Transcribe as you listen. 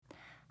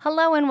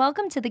Hello and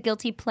welcome to the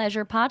Guilty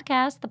Pleasure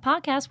Podcast, the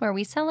podcast where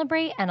we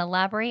celebrate and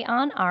elaborate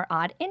on our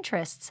odd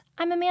interests.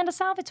 I'm Amanda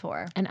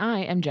Salvatore. And I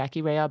am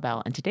Jackie Ray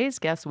Bell, and today's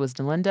guest was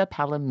Nelinda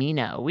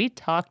Palomino. We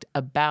talked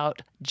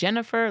about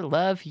Jennifer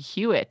Love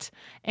Hewitt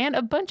and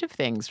a bunch of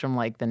things from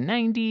like the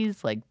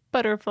 90s, like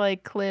butterfly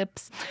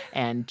clips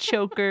and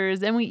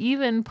chokers, and we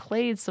even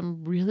played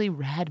some really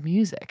rad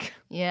music.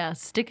 Yeah,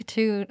 stay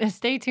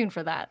tuned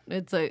for that.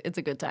 It's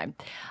a good time.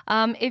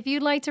 If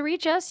you'd like to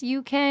reach us,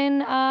 you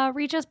can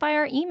reach us by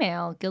our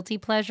email,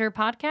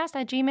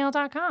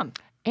 guiltypleasurepodcast@gmail.com.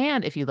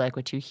 And if you like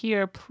what you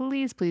hear,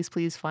 please, please,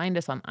 please find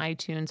us on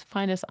iTunes,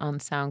 find us on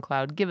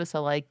SoundCloud, give us a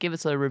like, give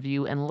us a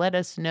review, and let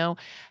us know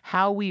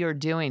how we are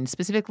doing.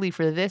 Specifically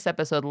for this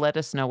episode, let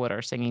us know what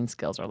our singing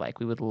skills are like.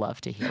 We would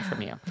love to hear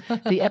from you.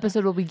 The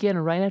episode will begin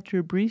right after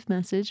a brief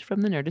message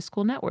from the Nerdist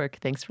School Network.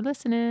 Thanks for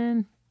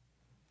listening.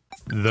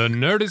 The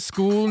Nerdist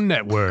School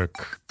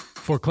Network.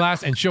 For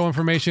class and show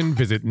information,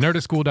 visit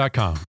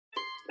nerdistschool.com.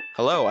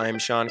 Hello, I'm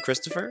Sean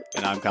Christopher.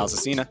 And I'm Kyle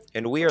Cecina.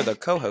 And we are the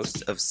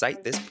co-hosts of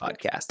Cite This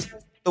Podcast,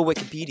 the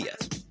Wikipedia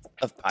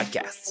of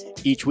podcasts.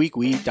 Each week,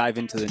 we dive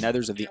into the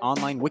nethers of the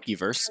online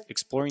Wikiverse,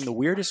 exploring the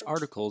weirdest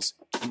articles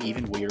and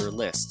even weirder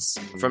lists.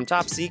 From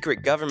top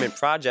secret government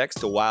projects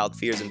to wild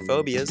fears and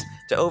phobias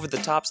to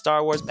over-the-top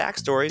Star Wars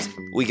backstories,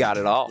 we got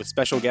it all. With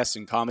special guests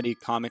in comedy,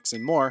 comics,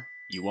 and more,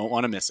 you won't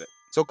want to miss it.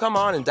 So come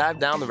on and dive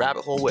down the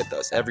rabbit hole with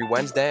us every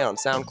Wednesday on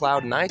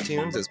SoundCloud and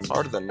iTunes as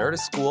part of the Nerdist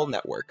School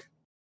Network.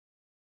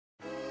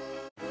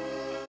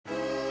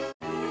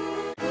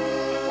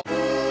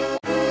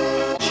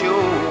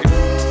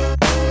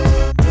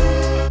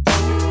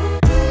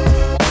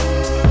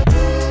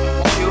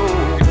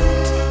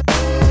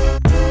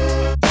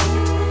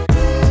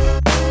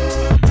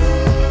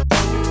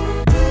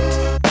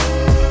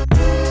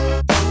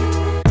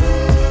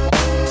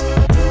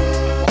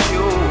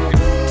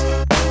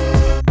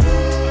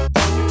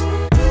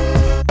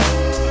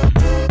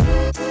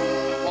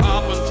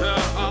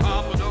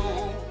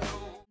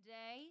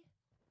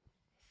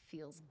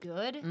 Feels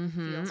good.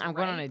 Mm-hmm. I'm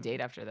going on a date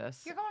after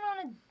this. You're going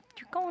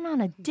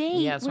on a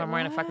date. Yeah, so I'm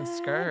wearing a fucking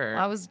skirt.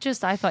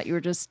 I thought you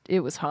were it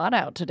was hot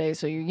out today,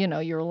 so you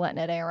were letting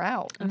it air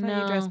out. I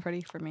thought you dressed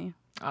pretty for me.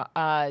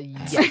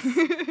 Yes,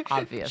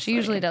 obviously. She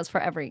usually does for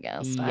every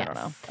guest. I don't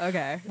know.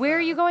 Okay. Where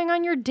are you going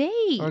on your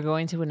date? We're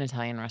going to an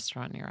Italian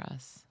restaurant near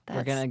us.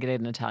 We're going to get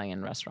an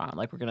Italian restaurant.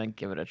 Like, we're going to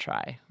give it a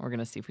try. We're going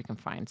to see if we can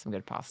find some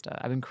good pasta.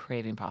 I've been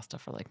craving pasta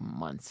for like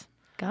months.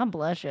 God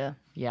bless you.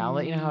 Yeah, I'll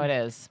let you know how it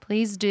is.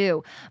 Please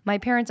do. My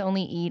parents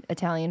only eat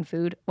Italian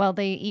food. Well,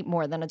 they eat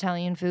more than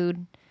Italian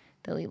food.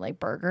 They'll eat like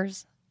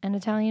burgers and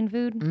Italian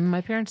food.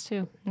 My parents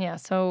too. Yeah,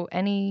 so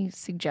any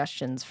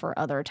suggestions for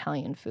other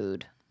Italian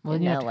food Well,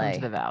 in you LA? have to come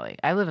to the Valley.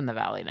 I live in the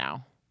Valley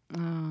now.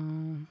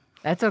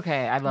 That's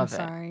okay. I love it.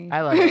 sorry.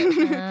 I love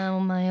it. Oh,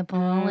 my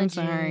apologies.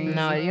 sorry.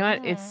 No, you know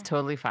what? It's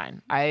totally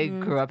fine. I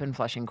grew up in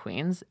Flushing,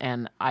 Queens,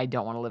 and I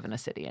don't want to live in a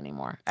city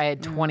anymore. I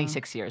had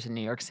 26 years in New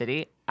York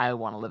City. I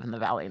want to live in the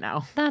Valley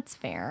now. That's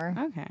fair.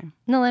 Okay.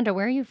 Nelinda,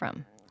 where are you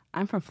from?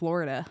 I'm from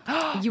Florida.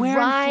 You Where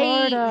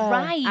in Florida?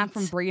 right. I'm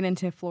from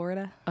Bradenton,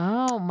 Florida.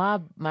 Oh,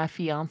 my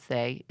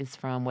fiance is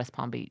from West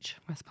Palm Beach.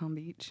 West Palm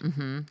Beach.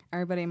 Mm-hmm.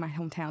 Everybody in my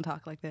hometown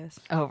talk like this.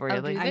 Oh,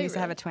 really? I used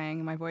to have a twang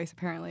in my voice,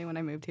 apparently, when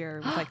I moved here.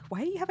 It was like,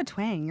 why do you have a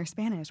twang? You're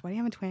Spanish. Why do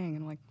you have a twang?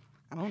 And I'm like,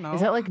 I don't know.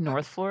 Is that like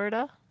North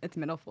Florida? It's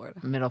Middle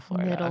Florida. Middle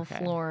Florida. Middle okay.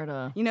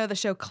 Florida. You know the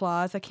show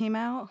Claws that came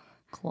out?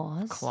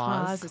 Claus?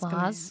 Claus? is coming-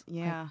 Claus?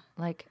 Yeah.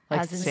 Like Like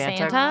as in Santa?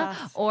 Santa?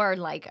 Claus. Or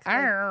like,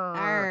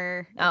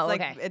 Arr. Oh,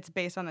 It's okay. It's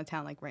based on a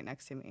town like right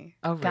next to me.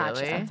 Oh, really?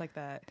 Gotcha. Sounds like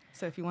that.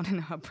 So if you want to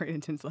know how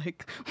Bradenton's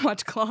like,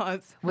 watch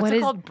Claws. What's What it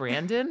is- called?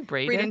 Brandon?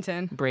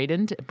 Bradenton.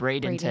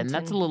 Bradenton.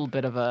 That's a little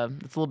bit of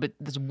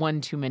there's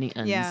one too many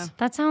N's. Yeah.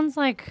 that sounds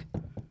like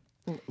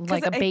a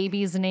I-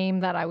 baby's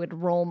name that I would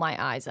roll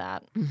my eyes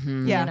at.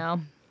 Yeah. You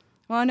know?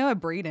 Well, I know a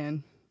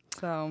Braden.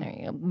 So There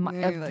you go. My,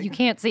 Yeah, like- you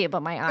can't see it,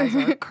 but my eyes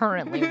are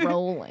currently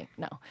rolling.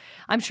 No.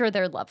 I'm sure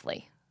they're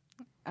lovely.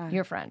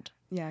 Your friend.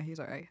 yeah, he's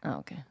all right. Oh,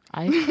 okay.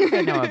 I think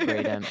I know a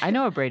Braden. I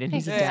know a Braden.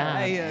 He's a Yeah,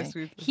 dad. yes,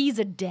 we- He's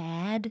a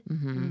dad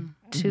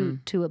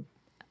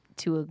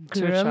to a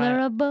girl or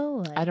child. a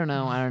boy. I don't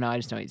know. I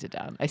just know he's a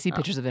dad. I see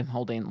pictures of him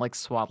holding, like,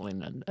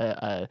 swaddling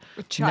a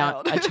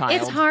child. Not a child.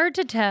 It's hard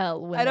to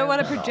tell. When I don't they're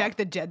want to little. project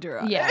the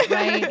gender on Yeah, it.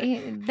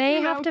 right.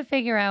 They have to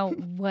figure out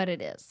what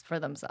it is for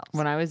themselves.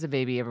 When I was a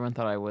baby, everyone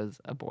thought I was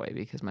a boy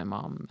because my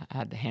mom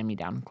had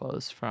hand-me-down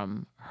clothes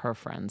from her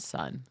friend's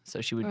son.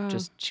 So she would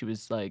she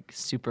was like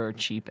super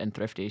cheap and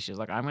thrifty. She was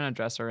like, I'm going to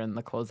dress her in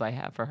the clothes I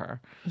have for her.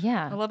 I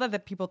Yeah. love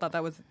that people thought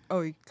that was,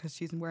 because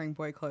she's wearing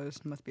boy clothes,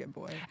 it must be a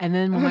boy. And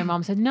then when my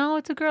mom said, no,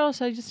 it's a girl,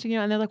 so I just,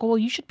 and they're like, well,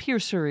 you should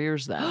pierce her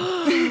ears then.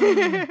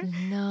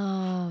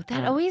 No,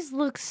 that always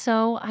looks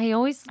so.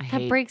 That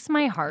hate- breaks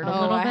my heart a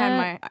Oh, little I bit. had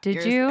my Did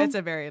ears, you? It's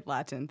a very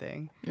Latin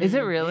thing. Is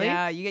it really?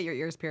 Yeah, you get your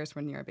ears pierced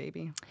when you're a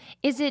baby.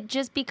 Is it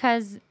just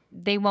because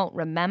they won't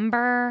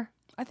remember?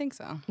 I think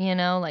so. You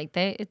know, like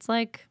it's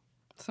like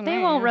So they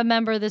now, won't yeah.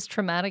 remember this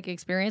traumatic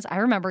experience. I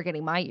remember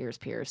getting my ears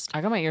pierced.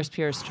 I got my ears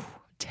pierced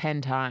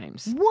 10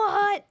 times.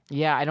 What?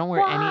 Yeah, I don't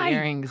wear Why? any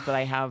earrings, but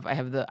I have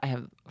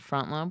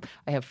front lobe.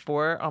 I have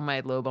 4 on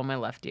my lobe on my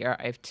left ear.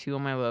 I have 2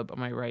 on my lobe on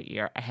my right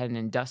ear. I had an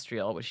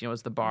industrial, which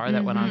is the bar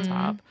that went on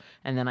top,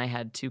 and then I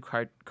had 2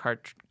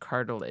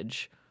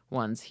 cartilage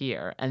ones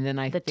here, and then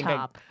I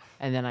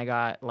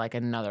got like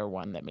another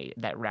one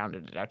that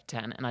rounded it out to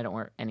 10, and I don't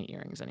wear any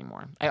earrings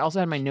anymore. I also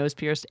had my nose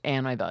pierced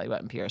and my belly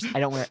button pierced. I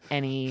don't wear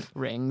any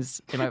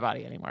rings in my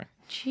body anymore.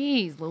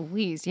 Jeez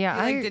Louise. Yeah.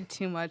 I did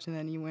too much, and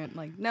then you went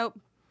like, nope,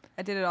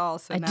 I did it all.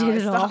 So I now did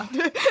it all. stopped.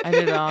 I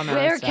did it all. Now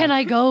Where can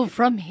I go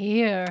from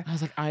here? I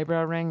was like,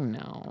 eyebrow ring?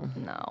 No.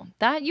 No.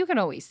 That you can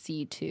always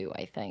see too,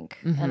 I think.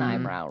 An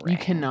eyebrow ring.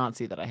 You cannot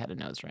see that I had a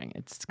nose ring.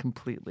 It's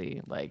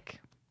completely like...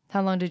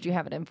 How long did you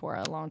have it in for?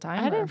 A long time?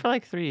 I had or- it for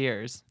like 3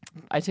 years.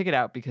 I took it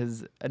out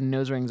because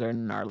nose rings are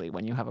gnarly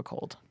when you have a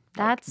cold.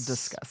 That's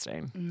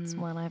Disgusting. That's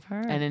what I've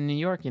heard. And in New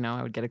York,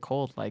 I would get a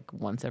cold like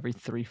once every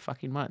 3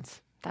 fucking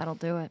months. That'll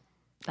do it.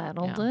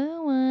 That'll Yeah.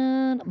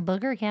 do it.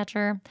 Booger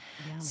catcher.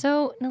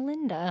 So,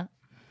 Nalinda,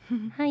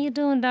 how you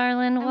doing,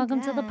 darling?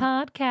 Welcome to the good.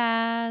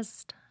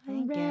 podcast.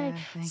 Thank All you. right.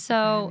 Thank you So-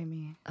 for having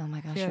me. Oh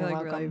my gosh, I feel you're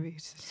like welcome. really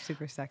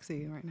super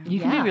sexy right now.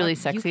 You can be really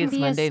sexy. You can It's be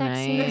Monday as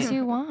sexy night. as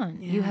you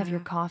want. You have your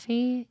Yeah.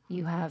 coffee.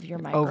 You have your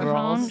microphone.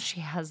 Overalls.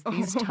 She has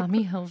these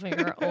Tommy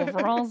Hilfiger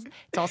overalls.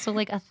 It's also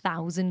like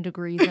 1,000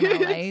 degrees in LA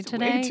It's way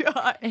today. too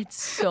hot. It's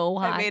so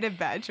hot. I made a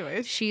bad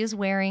choice. She is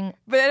wearing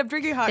But I'm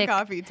drinking hot thick-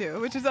 coffee too,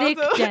 which is thick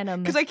also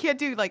denim. because I can't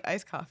do like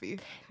iced coffee.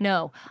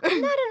 no. I'm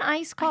not an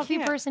iced coffee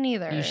can't. person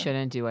either. You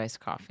shouldn't do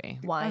iced coffee.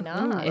 Why Ooh,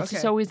 not? It's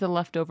just Okay. always the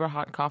leftover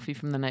hot coffee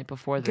from the night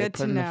before that they Good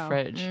put to in the know.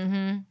 fridge.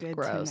 Good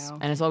Gross. to know.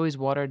 And it's always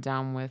watered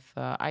down with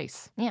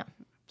ice. Yeah.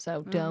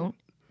 So don't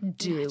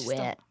do just don't-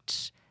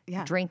 it.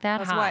 Yeah, Drink that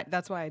that's hot. Why,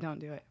 that's why I don't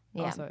do it.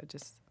 Yeah. Also,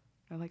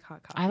 I like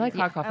hot coffee. I like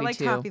hot coffee I like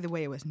too. coffee the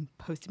way it was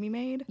supposed to be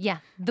made. Yeah.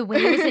 The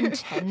way it was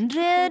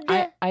intended.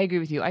 I agree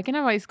with you. I can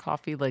have iced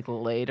coffee like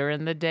later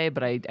in the day,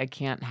 but I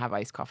can't have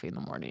iced coffee in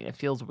the morning. It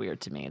feels weird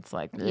to me. It's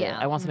like, Yeah.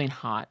 I want something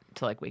hot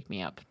to like wake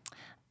me up.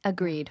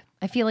 Agreed.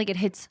 I feel like it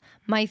hits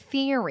my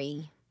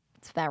theory.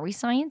 It's very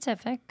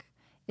scientific.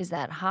 Is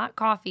that hot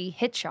coffee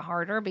hits you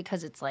harder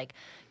because it's like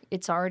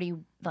it's already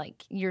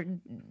like your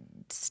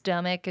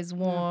stomach is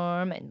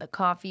warm and the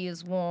coffee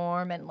is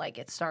warm and like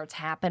it starts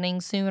happening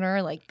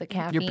sooner, like the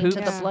caffeine to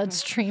the poops.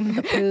 bloodstream,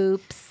 the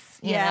poops.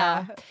 you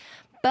Yeah. know.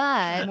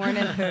 But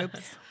Morning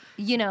poops.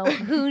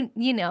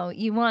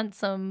 you want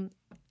some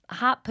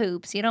hot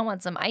poops. You don't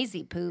want some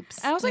icy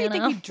poops. I also you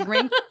think know? you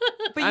drink,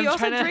 but I'm you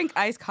also trying to- drink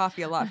iced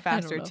coffee a lot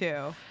faster know.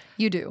 too.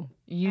 You do.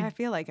 I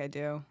feel like I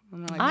do.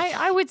 I'm like,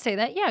 I would say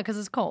that, yeah, because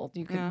it's cold.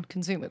 You can Yeah.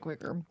 consume it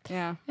quicker.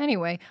 yeah.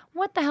 Anyway,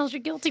 what the hell's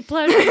your guilty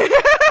pleasure?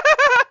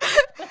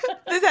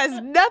 This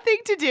has nothing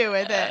to do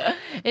with it.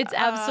 It's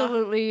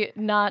absolutely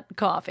not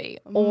coffee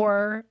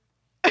or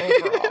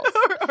overalls.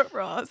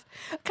 Overalls.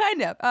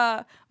 Kind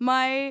of.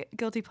 My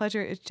guilty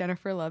pleasure is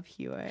Jennifer Love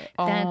Hewitt.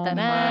 Oh Dun, dun, my dun.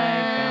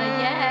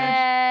 gosh.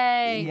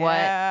 Yay! What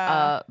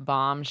Yeah. a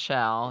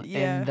bombshell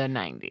Yeah. in the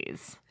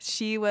 90s.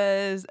 She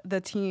was the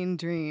teen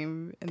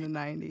dream in the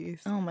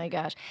 90s. Oh my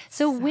gosh.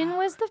 So when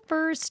was the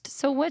first?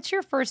 So what's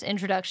your first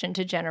introduction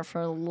to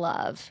Jennifer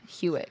Love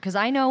Hewitt? Because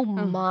I know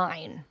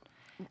mine.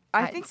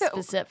 I think that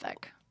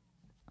specific.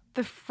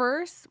 the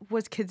first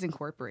was Kids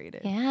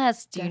Incorporated.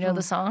 Yes. Do you know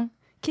the song?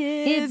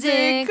 Kids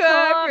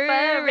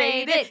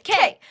Incorporated.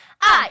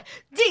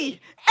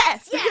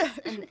 K-I-D-S. Yes.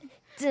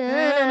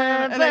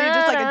 And then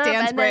just like a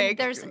dance break.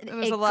 There's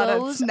a lot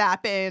of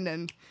snapping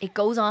and It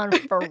goes on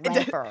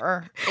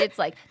forever. It's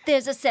like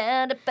there's a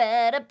sound,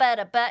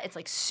 it's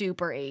like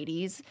super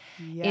 80s.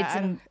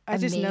 yeah. I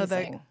just know that.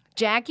 amazing.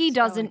 Jackie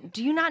doesn't.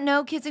 Do you not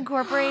know Kids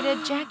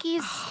Incorporated?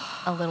 Jackie's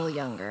a little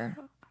younger.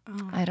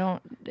 I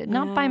don't.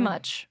 Not by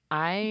much.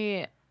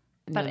 I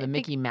know I the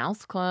Mickey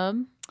Mouse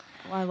Club.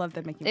 Well, I love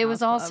the Mickey It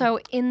was Mouse Club.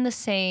 also in the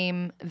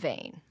same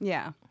vein.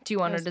 Yeah. Do you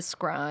want to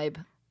describe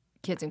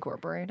Kids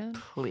Incorporated?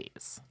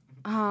 Please.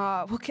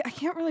 Well, I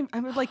can't really.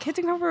 I mean, like Kids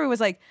Incorporated was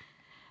like,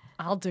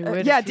 I'll do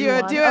it. yeah, if do you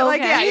it, want. do it.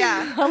 Like, Okay.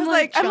 yeah. I'm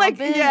like, jump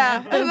in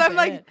yeah. a I'm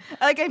like, bit.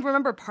 I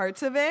remember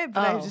parts of it,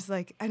 but I was Oh. just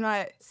like, I'm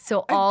not.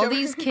 So I all don't-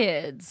 these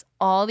kids,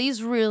 all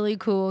these really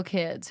cool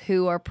kids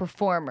who are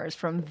performers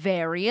from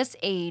various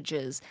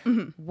ages,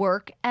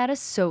 work at a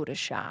soda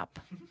shop.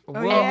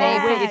 Whoa,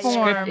 yeah. wait,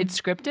 Perform.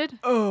 it's scripted?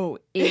 Oh,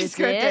 Is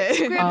scripted. it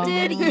scripted? Oh.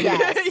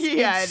 Yes.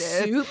 Yeah,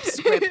 it's it is.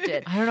 soup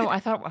scripted. I don't know.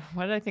 I thought,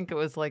 why did I think it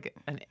was like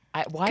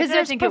why 'Cause did I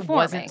there's think it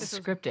wasn't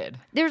performing. scripted?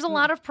 There's a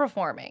lot of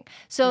performing.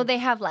 So they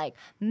have like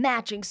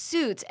matching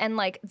suits and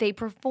like they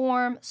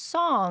perform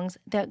songs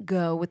that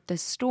go with the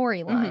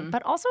storyline.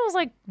 But also it's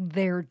like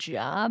their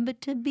job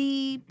to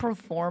be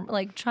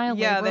like child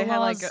Yeah, labor they had,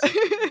 like,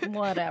 laws,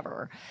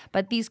 whatever.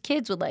 But these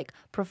kids would like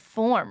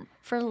perform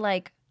for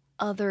like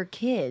other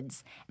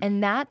kids.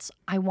 And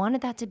I wanted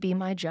that to be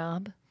my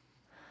job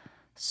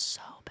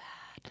so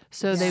bad.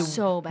 So they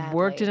so badly.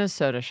 worked in a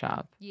soda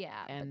shop. Yeah,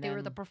 And but they were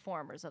the then-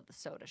 performers of the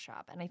soda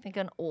shop, and I think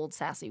an old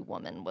sassy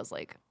woman was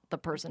like the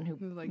person who,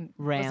 Like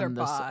Ran was their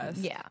the s- boss.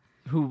 yeah.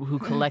 Who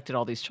collected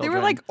all these They children.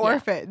 were like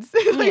orphans.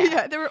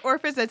 Yeah. They were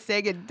orphans that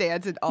sang and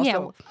danced and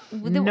also. I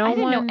no didn't know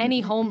one- any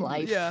home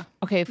life. Yeah.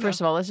 Okay,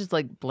 first of all, let's just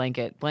like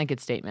blanket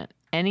statement.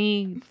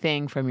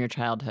 Anything from your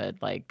childhood,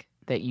 like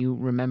that you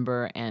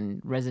remember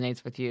and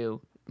resonates with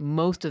you,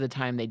 most of the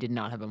time they did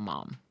not have a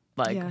mom.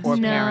 Like Yes. or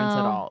parents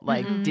at No. all.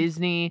 Like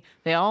Disney,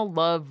 they all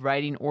love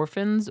writing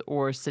orphans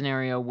or a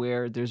scenario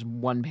where there's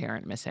one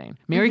parent missing.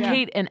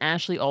 Mary-Kate and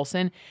Ashley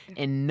Olsen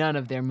in none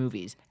of their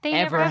movies They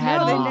ever never had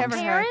no moms. never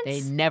had- parents.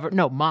 They never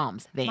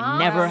moms. They Moms?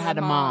 never had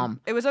a mom.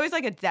 It was always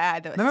like a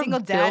dad, though, a Remember single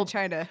dad Bill-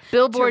 trying to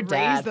Billboard to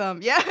raise dad. them.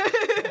 Yeah.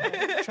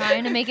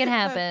 Trying to make it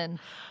happen.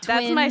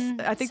 That's my.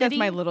 Twin I think that's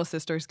my City? little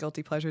sister's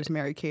guilty pleasures.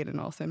 Mary Kate and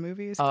Olsen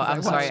movies. Oh, 'cause I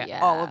I'm sorry. watched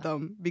Yeah. all of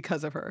them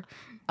because of her.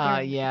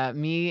 Yeah,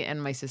 me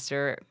and my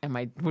sister and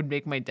would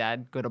make my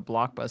dad go to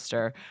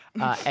Blockbuster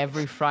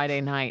every Friday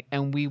night,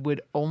 and we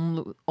would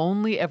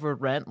only ever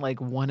rent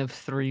like one of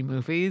 3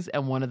 movies,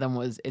 and one of them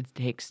was It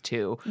Takes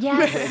Two.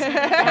 Yes,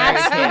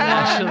 that's the one.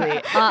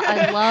 Actually,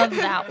 I love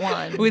that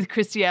one. with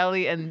Christy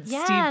Alley and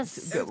Yes.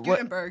 Steve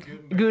Gutenberg.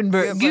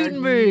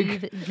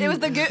 Gutenberg. It was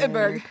the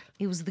Gutenberg.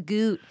 It was the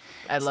Goot.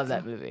 I love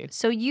that movie.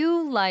 So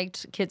you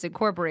liked Kids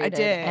Incorporated. I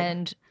did.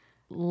 And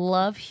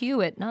Love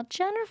Hewitt, not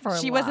Jennifer.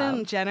 She Love.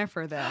 wasn't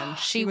Jennifer then.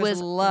 She was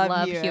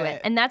Love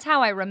Hewitt. And that's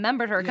how I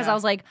remembered her because Yeah. I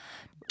was like,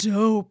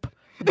 dope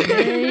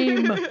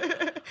name.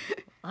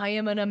 I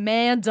am an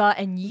Amanda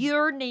and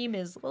your name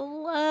is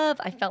Love.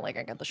 I felt like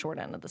I got the short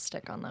end of the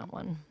stick on that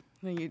one.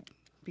 Then you'd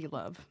be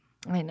Love.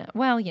 I know.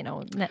 Well, you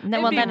know,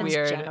 well, be then it's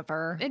weird.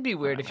 Jennifer. It'd be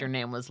weird if your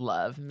name was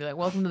Love. And be like,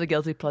 welcome to the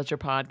Guilty Pleasure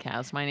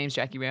Podcast. My name's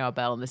Jackie Ray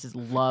Bell, and this is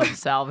Love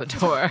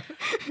Salvatore.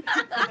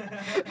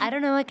 I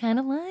don't know. I kind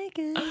of like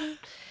it.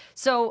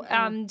 So,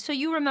 so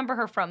you remember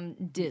her from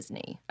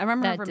Disney? I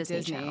remember her that from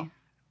Disney, Channel.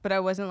 but I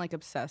wasn't like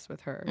obsessed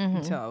with her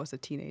until I was a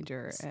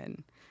teenager,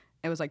 and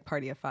it was like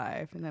Party of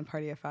Five, and then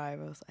Party of Five,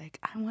 I was like,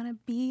 I want to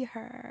be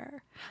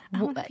her.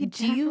 I want to be do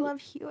Jennifer you-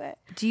 Love Hewitt.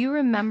 Do you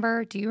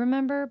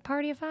remember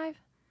Party of Five?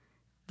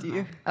 Do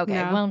you? Okay,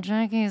 No. well,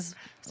 Jackie's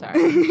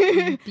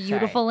sorry,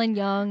 beautiful and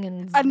young,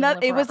 and is gonna Another,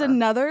 live it was forever.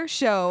 another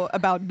show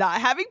about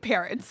not having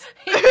parents,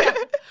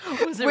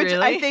 Was it which really?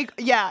 I think,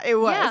 yeah, it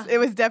was. Yeah. It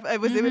was definitely,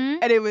 it was,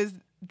 and it was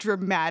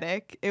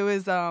dramatic. It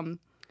was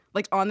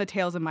like On the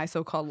Tales of My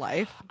So-Called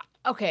Life.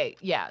 Okay,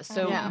 yeah.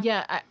 So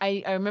Yeah.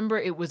 I remember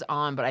it was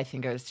on, but I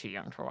think I was too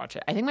young to watch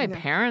it. I think my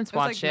parents It was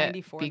like watched it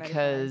 94,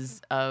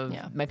 because of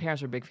Yeah. my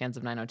parents were big fans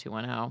of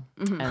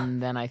 90210,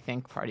 and then I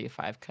think Party of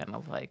Five kind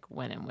of like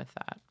went in with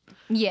that.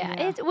 Yeah,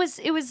 it was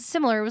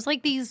similar. It was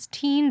like these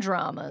teen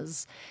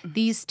dramas,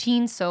 these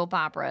teen soap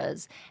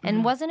operas,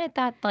 and wasn't it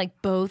that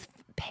like both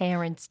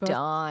parents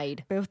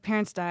died? Both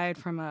parents died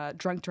from a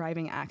drunk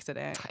driving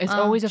accident. It's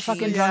always a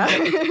fucking geez. drunk.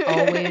 It's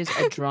always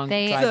a drunk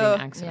They- driving So,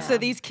 accident. so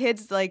these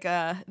kids, like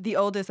the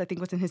oldest, I think,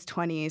 was in his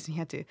 20s, and he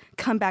had to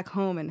come back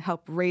home and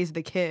help raise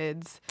the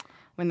kids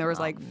when there was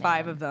like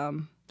 5 of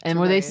them. and to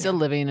were they raise. still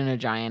living in a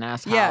giant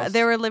ass house? Yeah,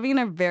 they were living in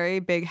a very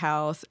big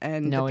house,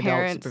 and no the adult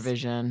parents,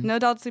 supervision. no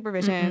adult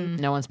supervision.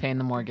 No one's paying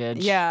the mortgage.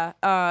 Yeah,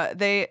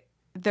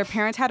 their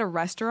parents had a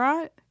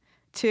restaurant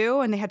too,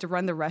 and they had to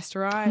run the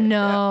restaurant.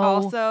 No,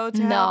 also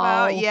to help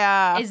out.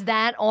 Yeah, Is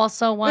that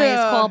also why it's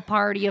Yeah. called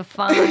Party of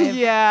Five?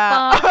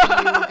 yeah. Fuck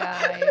you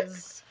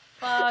guys.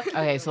 Fuck.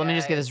 Okay, so let me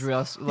just get this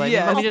real. Like,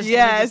 yes, let me just,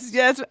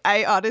 yes.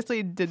 I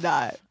honestly did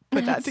not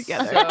put that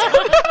together.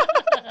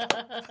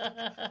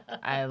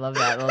 I love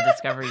that little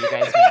discovery you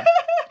guys made.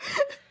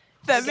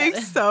 That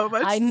makes so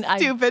much I-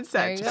 stupid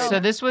there you sense. go. So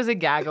this was a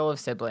gaggle of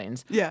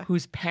siblings Yeah.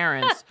 whose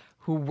parents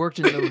who worked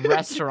in the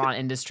restaurant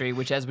industry,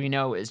 which as we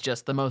know is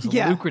just the most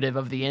Yeah. lucrative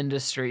of the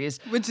industries.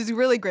 Which is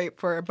really great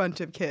for a bunch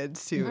of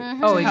kids to. Oh, to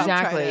help try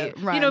exactly.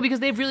 to run. You know, because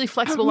they have really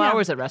flexible Yeah.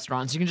 hours at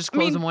restaurants. You can just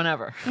close them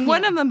whenever.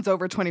 One of them's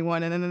over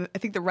 21, and then I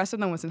think the rest of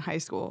them was in high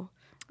school.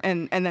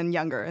 And then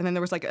younger, and then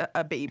there was like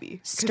a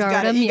baby. 'Cause Start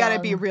 'em you gotta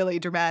be young. really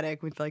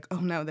dramatic with like, oh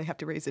no, they have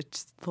to raise a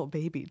just little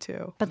baby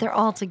too. But they're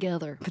all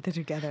together. But they're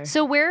together.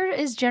 So where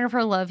is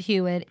Jennifer Love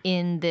Hewitt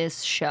in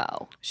this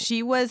show?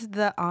 She was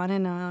the on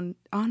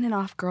and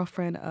off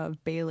girlfriend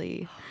of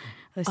Bailey,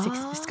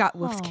 Scott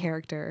Wolf's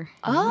character.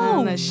 Oh,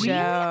 on the really? show.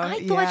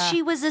 I thought Yeah.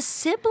 she was a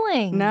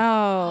sibling.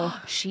 No,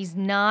 She's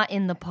not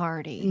in the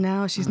party.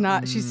 no, she's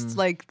not. She's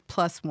like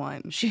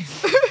 +1.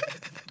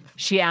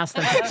 She asked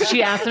them.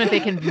 She asked them if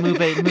they can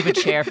move a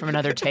chair from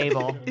another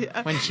table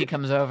when she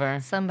comes over.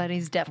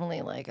 Somebody's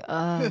definitely like,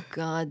 oh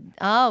God.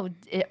 Oh,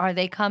 are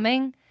they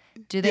coming?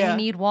 Do they Yeah.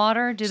 need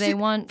water? Do they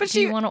want? But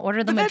do you want to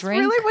order them but a that's drink?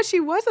 really what she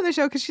was on the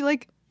show because she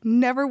like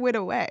never went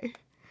away.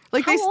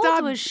 Like How they stopped.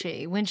 old was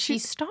she when she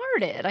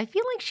started? I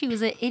feel like she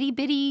was a itty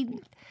bitty.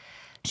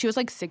 She was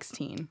like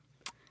 16,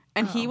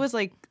 and he was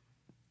like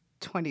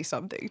 20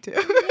 something too.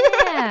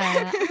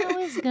 Yeah, I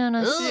was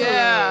gonna say.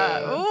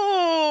 Yeah.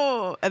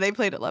 Ooh. And they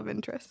played a love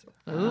interest.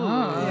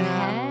 Oh,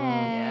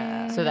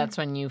 hey. So that's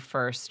when you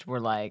first were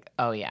like,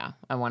 oh yeah,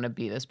 I want to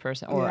be this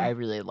person, or Yeah. I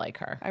really like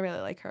her. I really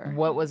like her.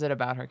 What was it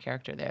about her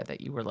character there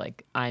that you were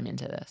like, I'm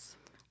into this?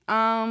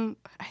 I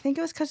think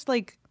it was because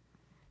like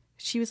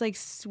she was like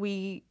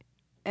sweet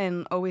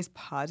and always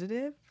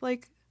positive.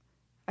 Like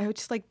I was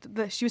just like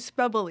she was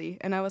bubbly,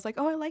 and I was like,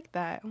 oh, I like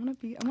that. I want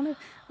to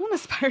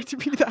aspire to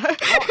be that.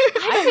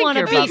 I don't want to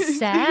you're be bubbly.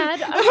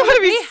 sad. I don't want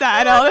to be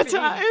sad all the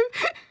time.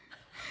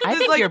 I It's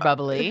think like- you're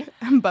bubbly.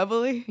 I'm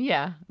bubbly.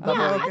 Yeah, Yeah,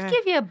 bubbly. okay. I'd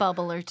give you a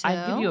bubble or two.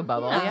 I'd give you a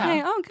bubble. Yeah.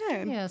 Okay. Oh,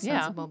 good. Yeah,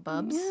 sensible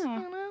bubs.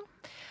 Yeah. You know?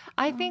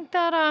 I think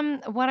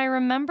that what I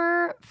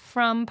remember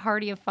from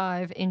Party of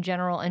Five in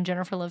general and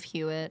Jennifer Love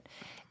Hewitt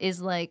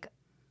is like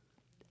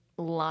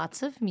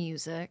lots of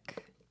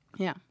music,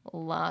 Yeah.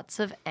 lots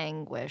of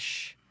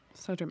anguish,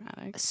 So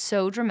dramatic.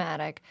 so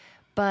dramatic.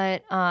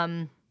 But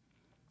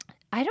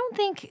I don't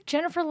think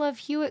Jennifer Love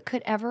Hewitt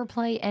could ever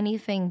play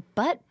anything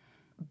but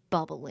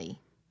bubbly.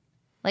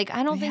 Like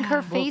I don't think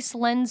her face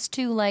lends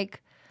to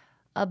like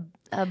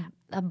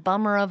a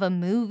bummer of a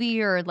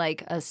movie or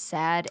like a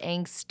sad,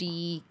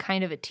 angsty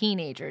kind of a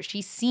teenager.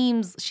 She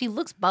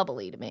looks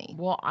bubbly to me.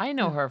 Well, I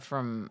know her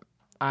from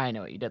I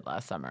Know What You Did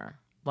Last Summer.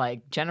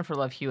 Like Jennifer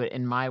Love Hewitt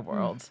in my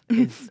world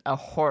is a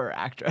horror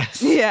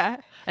actress. Yeah.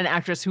 An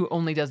actress who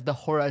only does the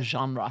horror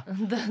genre.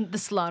 The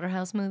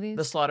Slaughterhouse movies.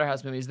 The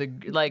Slaughterhouse movies.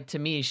 Like to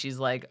me, she's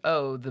like,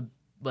 oh, the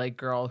like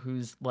girl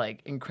who's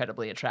like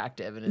incredibly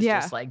attractive and is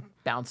Yeah. just like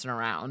bouncing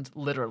around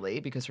literally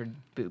because her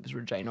boobs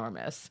were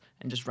ginormous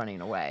and just running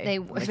away. They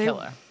from were. the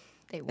killer.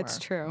 They were. It's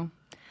true.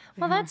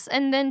 Well,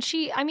 and then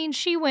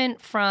she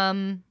went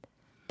from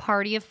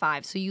Party of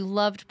Five. So you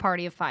loved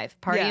Party of Five.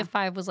 Party Yeah. of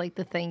Five was like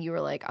the thing you were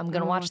like, I'm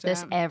going to watch watch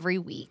this that. every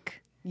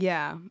week.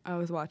 Yeah. I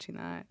was watching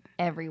that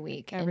Every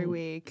week. every and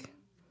week.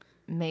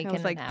 Making I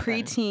was like it happen.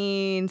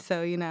 preteen,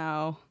 so you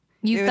know.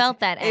 You it was- felt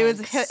that it was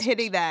angst.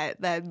 hitting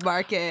that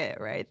market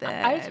right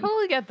there. I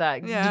totally get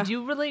that. Yeah. Did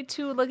you relate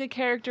to like a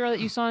character that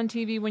you saw on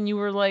TV when you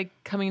were like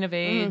coming of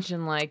age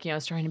and like, you know,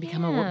 starting to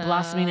become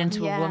blossoming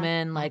into Yeah. a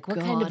woman? Like, what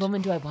kind of God.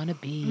 woman do I want to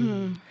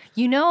be?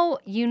 You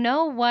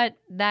know what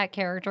that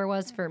character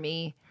was for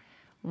me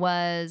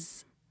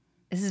was,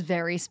 this is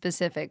very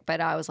specific, but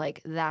I was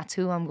like, that's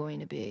who I'm going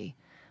to be.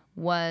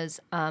 Was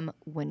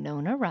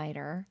Winona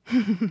Ryder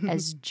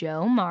as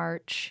Jo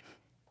March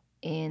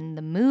in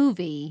the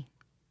movie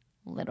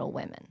Little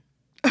Women.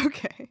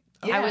 Okay.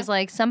 I was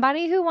like,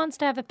 somebody who wants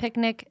to have a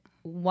picnic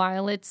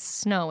while it's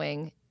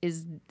snowing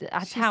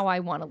that's how I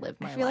want to live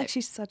my I feel life. like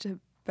she's such a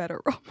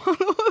better role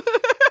model.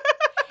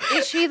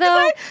 Is she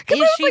though?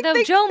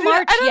 Jo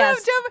March,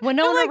 yes.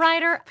 Winona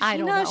Ryder, I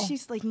don't know.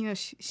 She's like, you know,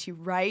 she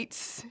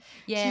writes.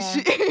 Yeah,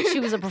 She- she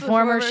was a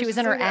performer. She was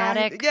in her she's an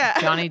attic. Yeah.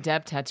 Johnny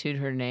Depp tattooed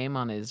her name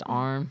on his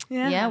arm.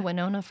 Yeah,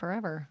 Winona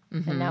forever.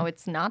 And now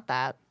it's not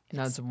that.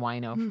 Now it's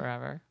Wino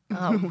forever.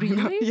 Oh,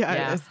 really? Yeah, it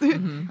Yeah.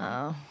 is.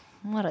 Oh,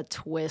 what a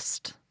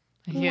twist.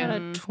 Yeah.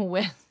 What a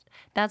twist.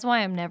 That's why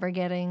I'm never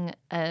getting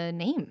a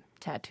name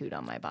tattooed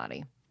on my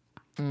body.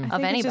 I Of think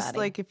anybody. It's just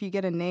like if you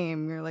get a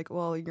name, you're like,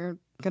 well, you're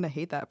gonna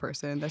hate that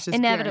person. That's just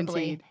Inevitably.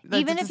 guaranteed.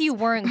 That's Even if just- you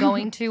weren't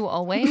going to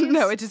always.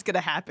 no, it's just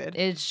gonna happen.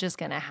 it's just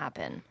going to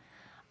happen.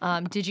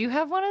 Did you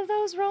have one of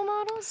those role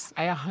models?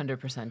 I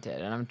 100%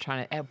 did. And I'm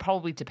trying to,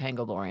 probably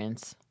Topanga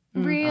Lawrence.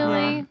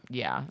 Really?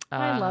 Yeah.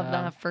 I love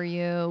that for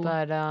you.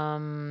 But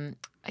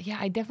yeah,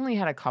 I definitely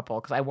had a couple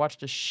because I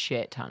watched a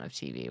shit ton of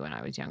TV when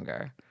I was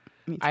younger.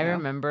 Me I too.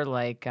 remember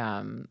like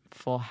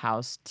Full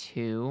House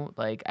 2.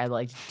 Like I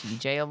liked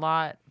DJ a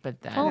lot,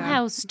 but then Full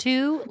House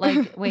 2?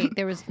 Like, wait,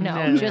 there was, no,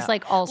 No, just no.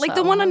 like also. Like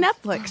the one on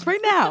Netflix right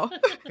now.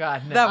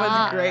 God, no. That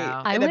was no, great.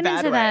 no. I in a went bad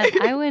into way.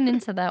 that. I went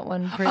into that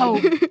one pretty. Oh,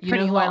 you know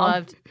pretty who I long.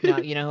 loved? No,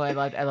 you know who I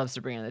loved? I love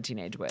Sabrina the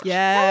Teenage Witch.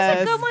 Yes. That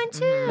was a good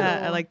one too.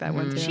 I like that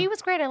one too. She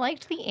was great. I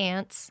liked the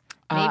ants.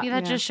 Maybe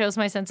that yeah. just shows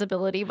my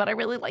sensibility, but I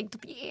really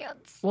liked the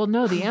ants. Well,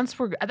 no, the ants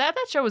were that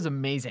show was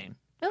amazing.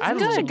 I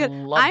good.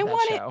 loved I that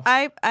want show.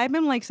 it. I've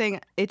been like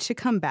saying it should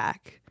come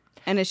back,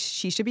 and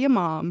she should be a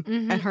mom,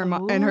 and her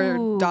and her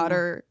Ooh.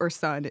 daughter or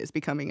son is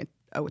becoming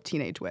a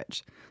teenage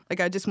witch.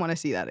 Like I just want to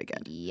see that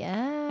again.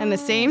 Yeah. And the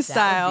same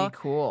style, be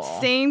cool.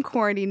 same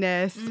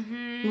corniness.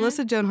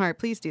 Melissa Joan Hart,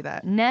 please do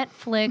that.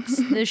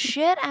 Netflix the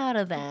shit out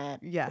of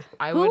that. Yeah.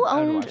 I would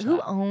watch Who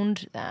that.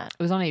 owned that?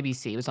 It was on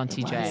ABC. It was on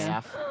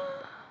TJF.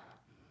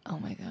 Oh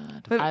my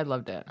god. But I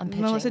loved it. I'm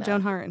pitching Melissa that.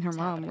 Joan Hart and her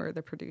mom were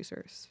the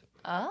producers.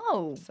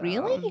 Oh, So,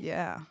 really?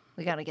 Yeah.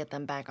 We got to get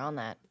them back on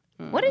that.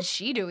 What is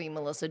she doing,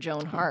 Melissa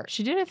Joan Hart?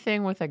 She did a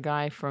thing with a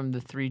guy from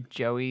the Three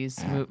Joeys,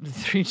 the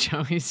Three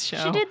Joeys show.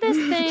 She did this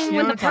thing You with know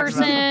a what I'm talking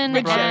person about?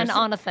 The brothers. and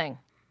on a thing.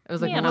 It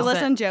was like Yeah,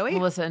 Melissa and Joey?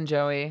 Melissa and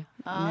Joey.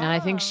 And I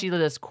think she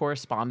does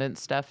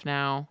correspondence stuff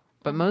now.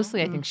 But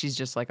mostly I think she's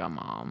just like a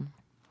mom.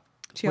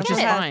 She Which also is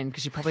has- fine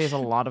because she probably has a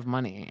lot of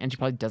money and she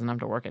probably doesn't have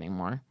to work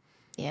anymore.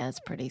 Yeah, it's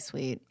pretty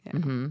sweet.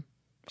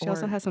 She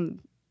also has some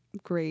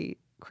great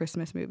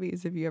Christmas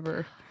movies. If you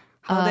ever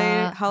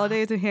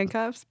holidays in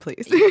handcuffs,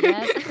 please.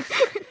 Yes.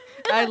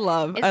 I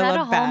love. Is I that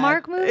love a Bad.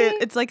 Hallmark movie?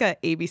 It's like a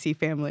ABC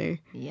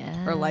Family yes.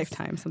 or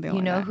Lifetime, something You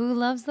like know that. who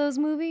loves those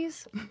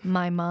movies?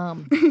 My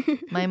mom.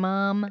 My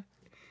mom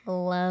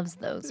loves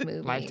those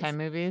movies. Lifetime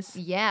movies.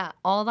 Yeah,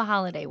 all the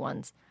holiday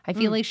ones. I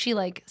feel like she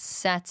like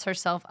sets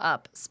herself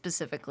up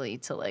specifically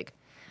to like,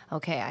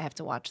 okay, I have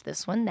to watch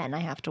this one, then I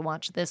have to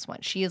watch this one.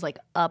 She is like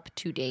up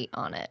to date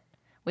on it,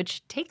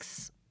 which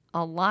takes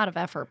a lot of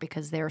effort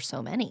because there are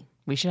so many.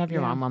 We should have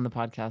your mom on the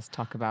podcast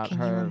talk about Can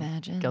you her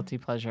imagine? guilty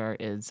pleasure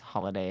is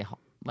holiday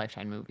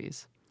Lifetime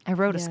movies. I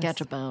wrote a Yes.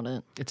 sketch about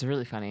it. It's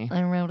really funny.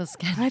 I wrote a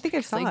sketch. I think I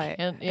 'cause saw it.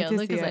 can't- I Yeah, did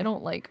see because I it.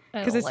 don't like.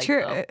 Because it's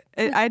true.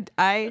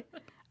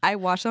 I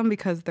watch them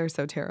because they're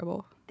so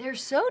terrible. They're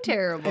so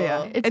terrible.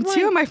 Yeah. It's And like-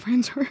 two of my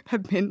friends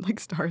have been like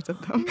stars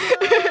of them.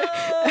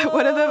 And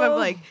one of them, I'm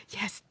like,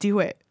 yes, do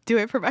it. Do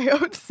it for my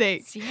own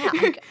sake. Yeah,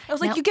 I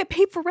was like, now- you get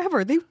paid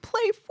forever. They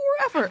play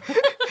forever.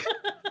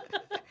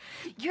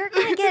 You're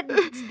gonna get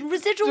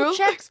residual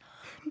checks.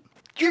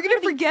 You're going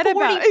to forget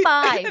about it.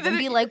 45 and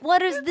be like,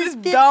 what is this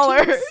 15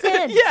 dollar.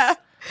 cents? Yeah.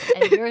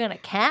 And you're gonna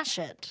cash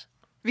it.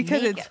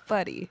 Because Make it's it.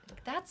 funny.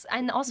 That's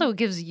and also it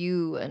gives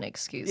you an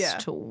excuse Yeah.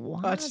 to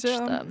watch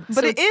them. But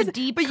So it it's is the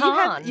deep but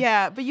con.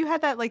 you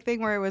had that like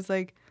thing where it was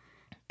like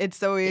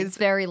it's always It's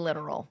very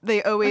literal.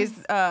 they always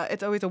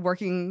it's always a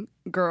working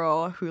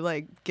girl who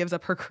like gives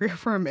up her career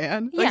for a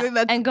man. Yeah,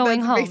 Like, and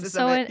going that's the home. basis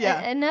So of it.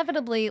 Yeah.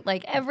 inevitably,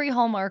 like every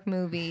Hallmark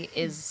movie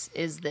is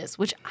this,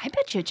 which I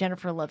bet you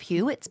Jennifer Love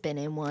Hewitt's been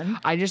in one.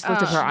 I just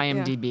looked at her yeah.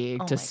 IMDb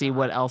Oh to my see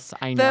what else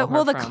I know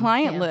her the from.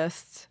 client Yeah.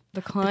 list.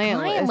 The client,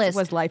 client list list.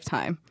 was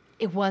Lifetime.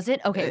 It was it?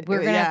 Okay, we're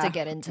gonna have to yeah,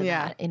 get into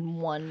yeah. that in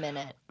 1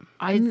 minute.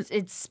 I'm-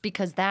 It's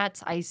because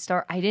I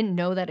didn't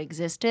know that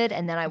existed,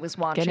 and then I was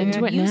watching into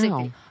the it music.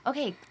 now.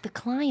 Okay, the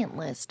client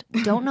list.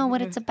 Don't know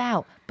what it's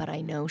about, but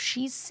I know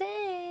she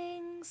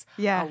sings.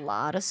 Yeah. a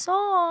lot of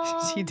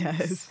songs. She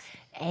does.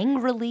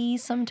 Angrily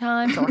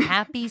sometimes or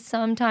happy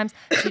sometimes.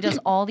 She does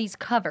all these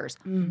covers.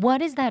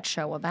 What is that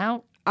show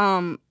about?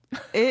 It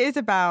is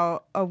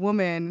about a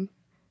woman.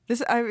 It's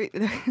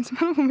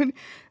about a woman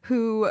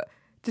who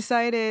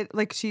decided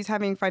like she's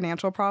having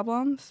financial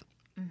problems.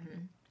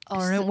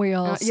 Aren't we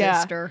all Yeah.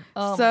 sister?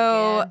 Oh so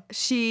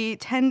my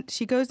God.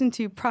 she goes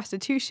into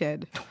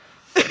prostitution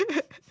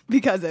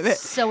because of it.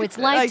 So it's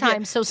Like,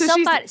 Lifetime. yeah. So So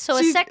somebody. So a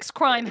she's- sex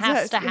crime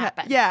has to yeah,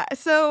 happen. Yeah.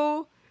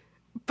 So,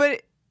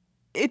 but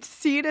it's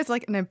seen as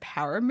like an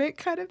empowerment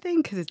kind of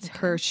thing because it's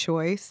her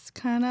choice,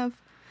 kind of,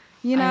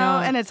 you know,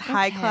 know. and it's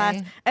high class.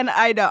 Okay. And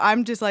I know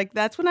I'm just like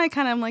that's when I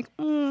kind of am like,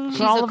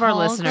 For all a of our call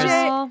listeners,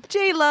 girl.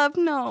 J Love,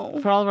 no.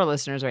 for all of our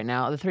listeners right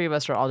now, the three of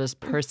us are all just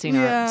pursing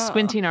Yeah.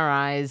 squinting our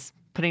eyes,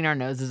 putting our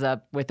noses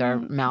up with our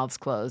mouths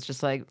closed,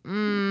 just like,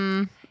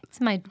 Yeah.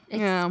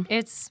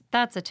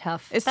 That's a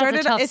tough. It that's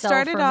a tough It sell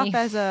started for off me.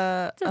 as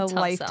a It's a tough sell.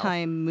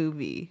 Lifetime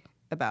movie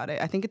about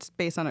it. I think it's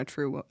based on a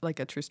true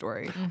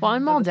story. well,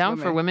 I'm all this down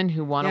for woman. women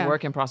who want to Yeah.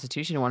 work in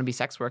prostitution, who want to be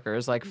sex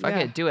workers. Like, fuck Yeah.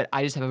 it, do it.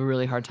 I just have a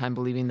really hard time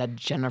believing that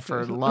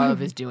Jennifer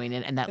Love is doing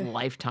it and that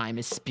Lifetime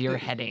is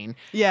spearheading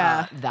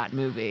Yeah. that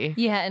movie.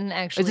 Yeah, and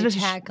actually it a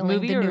tackling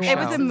movie the or a nuances. It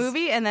was a show?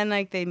 movie, and then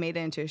like they made it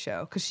into a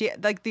show because she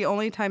like the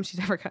only time she's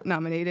ever got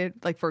nominated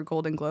like for a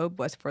Golden Globe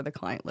was for the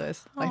Client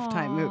List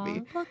Lifetime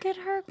movie. Look at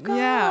her go.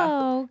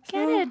 Yeah.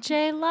 Get it,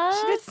 J Love.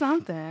 She did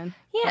something.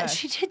 Yeah, but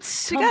she did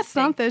She got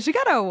something. She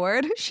got an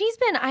award. She's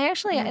been.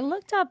 I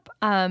looked up.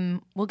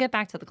 We'll get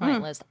back to the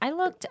client list. I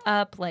looked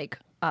up like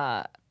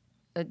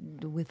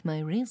with my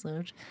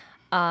research.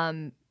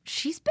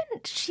 She's done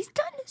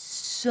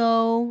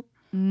so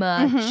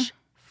much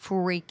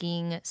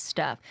freaking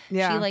stuff.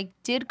 Yeah. She like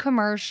did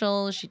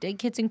commercials. She did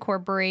Kids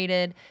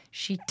Incorporated.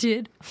 She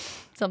did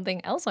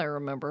something else I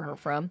remember her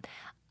from.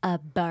 A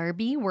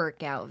Barbie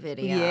workout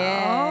video.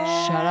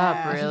 Yeah. Shut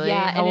up, really?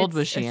 Yeah, How and old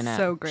was it's- she in it?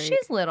 So great.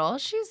 She's little.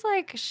 She's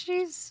like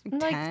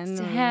 10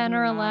 or 10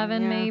 or 9,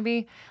 11 yeah.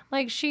 maybe.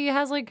 Like she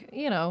has like,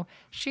 you know,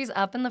 she's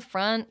up in the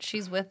front.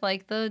 She's with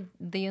like the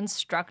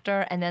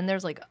instructor and then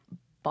there's like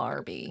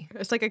Barbie.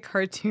 It's like a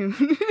cartoon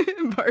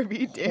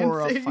Barbie dancing.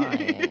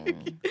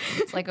 Horrifying.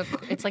 It's like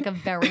a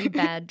very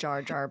bad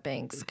Jar Jar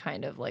Binks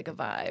kind of like a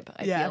vibe.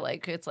 I Yeah. feel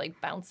like it's like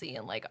bouncy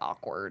and like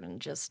awkward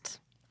and just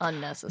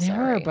unnecessary.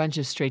 There were a bunch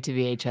of straight to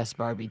VHS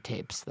Barbie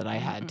tapes that I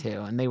had too,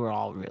 and they were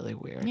all really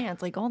weird. Yeah,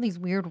 it's like all these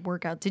weird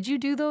workouts. Did you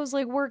do those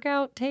like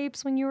workout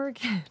tapes when you were a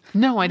kid?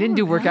 No, I didn't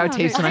do workout God.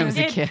 tapes when I was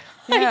a did. kid.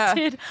 Yeah. I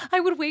did. I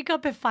would wake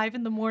up at 5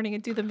 a.m.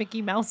 and do the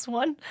Mickey Mouse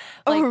one.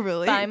 Oh, Like,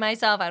 really? By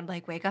myself. I'd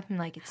like wake up and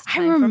like it's I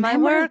time for my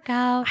remember-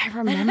 workout. I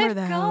remember and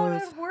I'd go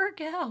those. to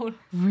work out.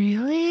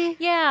 Really?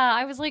 Yeah,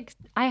 I was like,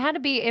 I had to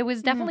be. It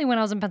was definitely when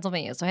I was in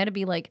Pennsylvania, so I had to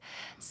be like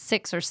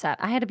 6 or 7.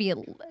 I had to be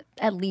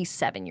at least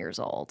 7 years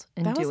old.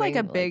 And That was like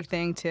a doing, big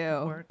thing too.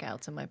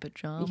 workouts in my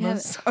pajamas.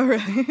 Yes. Oh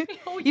really?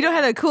 You don't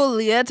have the cool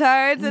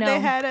leotards that No, they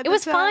had at it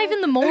was the 5 time?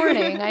 in the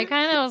morning. I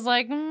kind of was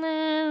like,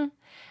 nah.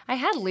 I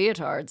had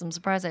leotards. I'm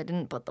surprised I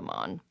didn't put them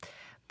on,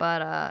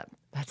 but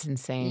That's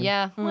insane.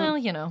 yeah. Well,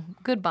 you know,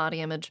 good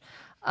body image.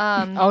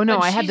 Oh no,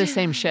 but I had she the did-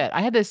 same shit.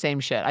 I had the same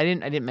shit. I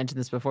didn't mention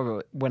this before,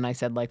 but when I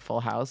said like Full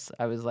House,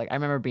 I was like, I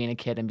remember being a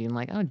kid and being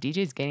like, oh,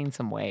 DJ's gaining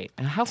some weight.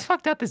 And how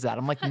fucked up is that?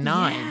 I'm like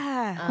 9.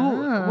 Yeah.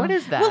 Who? What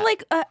is that? Well,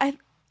 like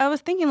I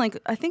was thinking, like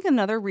I think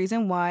another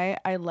reason why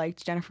I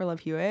liked Jennifer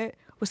Love Hewitt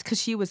was because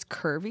she was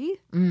curvy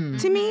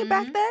to me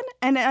back then.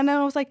 And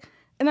I was like,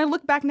 and I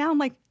look back now, I'm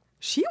like,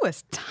 she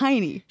was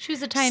tiny. She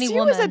was a tiny She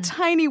woman. was a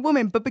tiny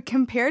woman. But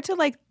compared to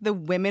like the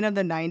women of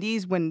the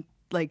 90s when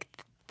like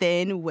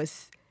thin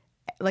was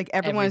like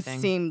everyone Everything.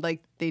 seemed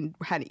like they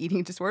had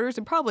eating disorders,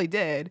 it probably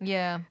did.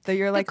 Yeah. That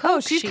you're The like, oh,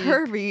 Coke she's chic.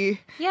 curvy.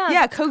 Yeah,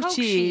 Yeah, the Coke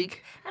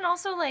chic. And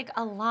also like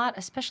a lot,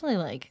 especially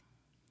like,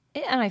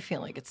 and I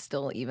feel like it's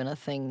still even a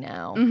thing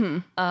now.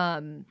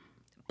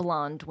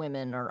 Blonde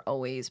women are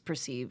always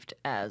perceived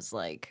as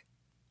like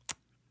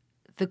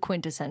the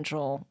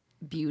quintessential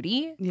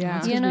beauty. Yeah.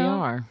 That's you 'cause we know?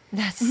 are.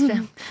 That's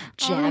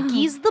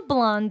Jackie's the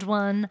blonde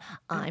one.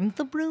 I'm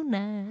the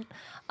brunette.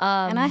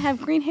 And I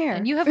have green hair.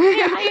 And you have green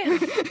hair.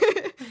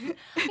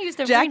 I used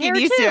to have Jackie green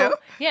hair used too. to.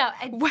 Yeah,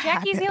 and What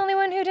Jackie's the happened? only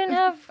one who didn't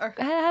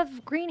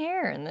have green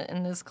hair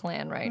in this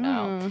clan right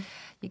now.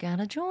 You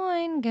gotta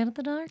join. Get at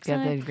the dark Get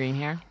side. the green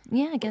hair.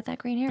 Yeah, get that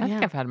green hair. I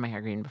think I've had my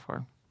hair green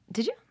before.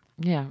 Did you?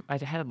 Yeah, I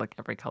had like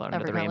every color under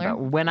Every the color?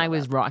 rainbow. When I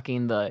was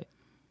rocking the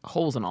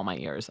holes in all my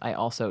ears, I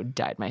also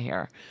dyed my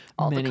hair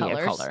All the many colors.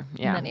 a color.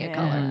 Yeah. Many a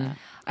color.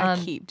 I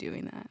keep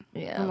doing that.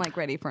 yeah. I'm like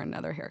ready for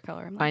another hair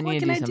color. I'm like, I what need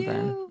to can do I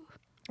something. do?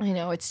 I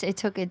know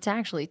it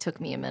actually took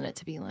me a minute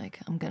to be like,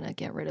 I'm gonna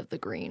get rid of the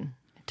green.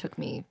 It took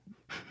me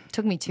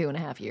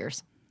 2.5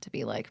 years to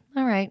be like,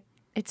 all right,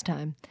 it's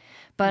time.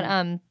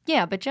 But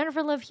but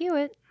Jennifer Love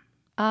Hewitt,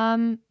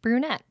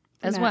 brunette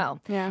as Brunette,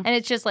 well. yeah. And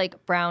it's just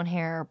like brown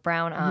hair,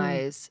 brown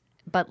eyes,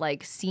 but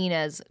like seen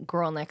as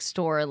girl next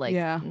door, like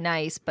Yeah.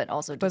 nice, but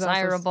also But also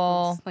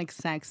desirable, like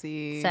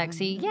sexy.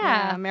 sexy.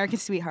 Yeah. American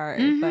Sweetheart,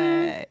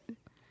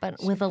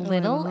 but with a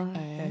little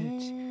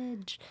edge.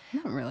 edge.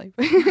 Not really.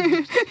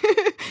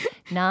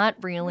 Not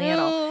really at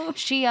all.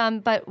 She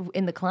but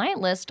in the client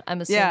list,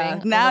 I'm assuming. yeah.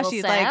 a Now little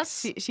she's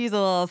sass. like she's a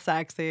little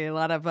sexy. A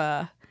lot of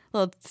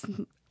little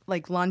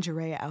like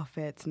lingerie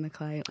outfits in the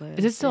client list.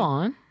 Is it still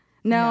on?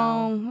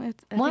 No.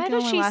 It's, I Why think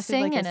does only she lasted,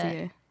 sing like, in a it?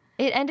 year.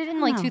 It ended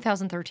in like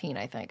 2013,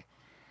 I think.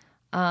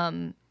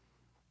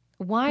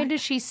 Why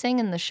does she sing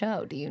in the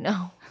show? Do you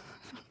know?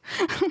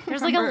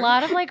 There's like a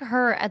lot of like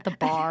her at the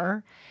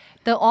bar.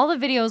 All the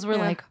videos were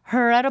like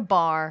her at a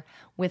bar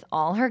with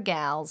all her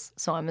gals.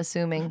 So I'm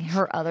assuming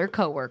her other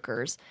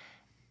coworkers.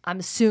 I'm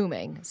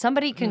assuming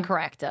somebody can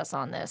correct us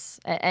on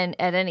this and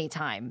at any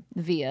time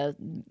via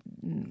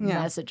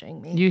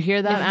messaging me. You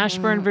hear that,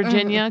 Ashburn,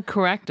 Virginia?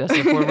 Correct us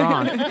if we're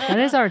wrong. That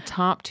is our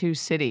top 2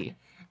 city,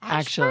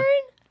 actually. Ashburn?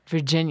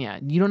 Virginia.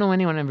 You don't know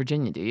anyone in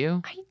Virginia, do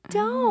you? I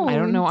don't. I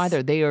don't know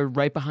either. They are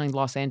right behind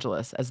Los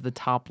Angeles as the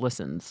top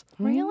listens.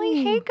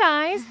 Really? Hey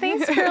guys,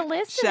 thanks for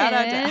listening. Shout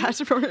out to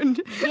Ashburn,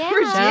 Yeah.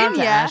 Shout out to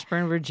Virginia.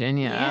 Ashburn,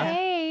 Virginia.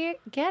 Hey,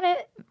 get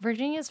it?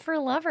 Virginia's for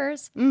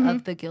lovers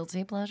of the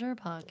Guilty Pleasure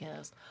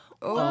podcast.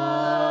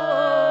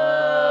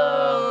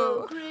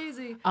 Oh,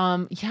 crazy.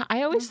 Yeah,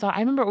 I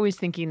remember always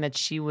thinking that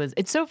she was,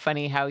 it's so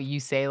funny how you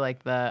say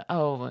like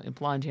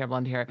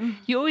blonde hair.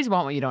 You always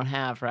want what you don't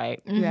have,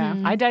 right? Yeah.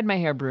 I dyed my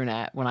hair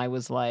brunette when I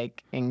was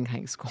like in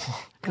high school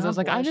because I was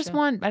like, I just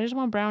want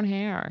brown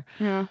hair.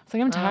 Yeah. It's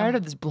like, I'm tired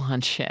of this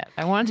blonde shit.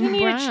 I want it to You be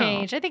need brown. a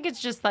change. I think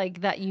it's just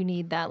like that you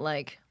need that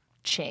like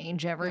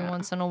change every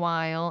once in a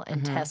while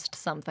and test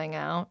something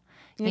out.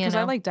 Yeah, you because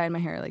I know? like dyed my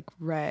hair like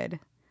red.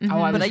 Oh,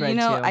 I was But red you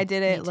know, too. I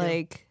did it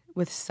like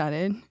with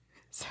Sunnin,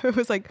 so it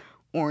was like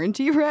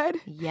orangey red.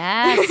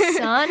 Yes,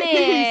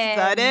 Sunnin.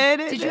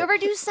 Sunnin. Did you ever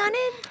do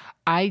Sunnin?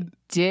 I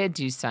did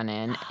do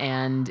sun-in,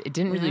 and it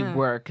didn't really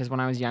work because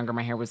when I was younger,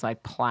 my hair was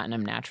like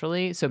platinum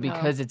naturally. So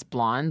because it's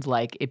blonde,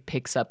 like it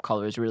picks up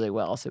colors really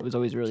well. So it was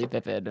always really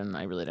vivid, and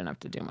I really didn't have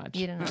to do much.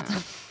 You didn't know.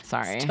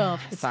 Sorry.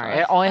 tough. It's Sorry.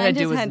 tough. All I I had to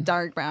just do was had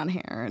dark brown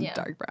hair and Yeah.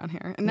 dark brown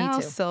hair, and Me now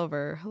too.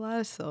 silver. A lot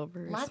of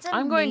silvers. Lots of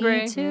I'm going me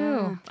gray.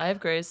 too. I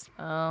have grays,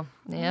 Oh,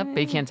 yep. but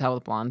you can't tell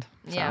with blonde.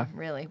 So. Yeah,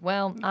 really.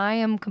 Well, I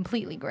am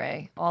completely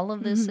gray. All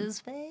of this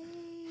is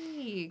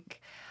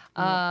fake,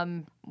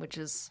 which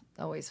is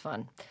always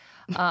fun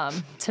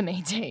to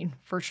maintain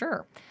for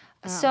sure.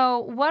 So,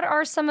 what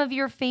are some of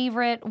your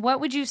favorite? What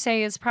would you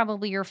say is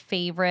probably your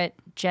favorite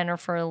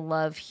Jennifer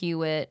Love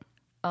Hewitt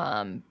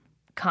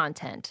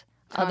content?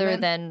 Other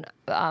than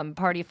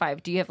Party of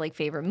Five, do you have like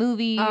favorite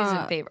movies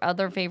and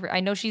other favorite? I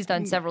know she's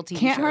done several TV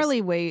Can't shows.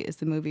 Hardly Wait is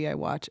the movie I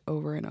watch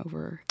over and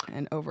over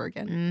and over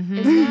again.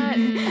 Is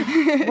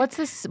that what's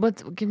this?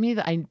 Give me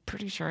the. I'm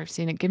pretty sure I've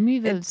seen it. Give me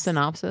the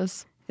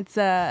synopsis. It's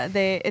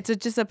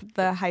just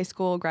the high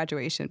school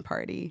graduation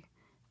party,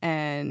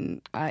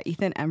 and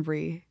Ethan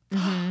Embry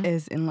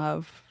is in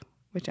love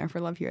with Jennifer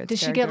Love Hewitt's Did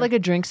she character. get like a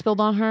drink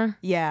spilled on her?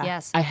 Yeah.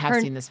 Yes, I have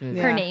Her- seen this movie.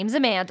 Her Yeah. name's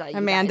Amanda. you guys.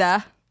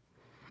 Amanda.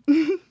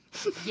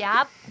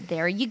 Yep,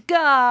 there you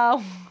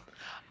go.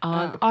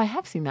 I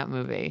have seen that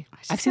movie. I've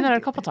It's seen that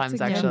a couple it's a times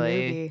good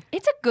actually. movie.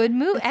 It's a good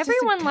movie. It's just a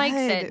Everyone likes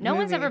it. good No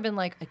one's ever movie. been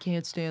like, I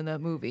can't stand that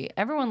movie.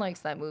 Everyone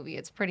likes that movie.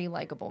 It's a pretty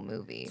likable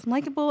movie. It's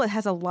likable. It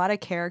has a lot of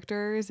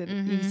characters,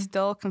 and you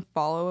still can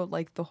follow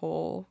like the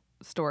whole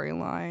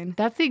storyline.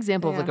 That's the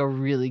example of Yeah. like a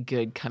really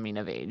good coming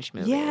of age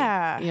movie.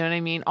 Yeah. You know what I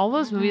mean? All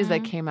those movies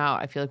that came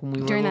out, I feel like when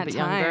we were During a that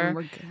little bit time, younger.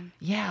 we're good.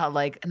 Yeah,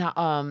 like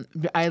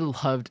I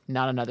loved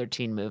Not Another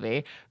Teen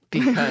Movie.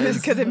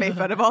 Because it made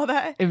fun of all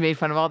that. it made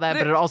fun of all that,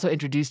 but it also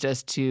introduced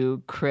us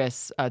to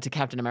to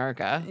Captain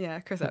America. Yeah,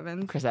 Chris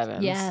Evans. Chris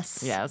Evans.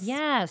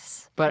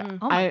 Yes. But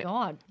Oh my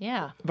God.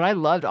 Yeah. But I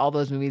loved all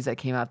those movies that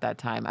came out that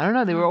time. I don't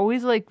know. They were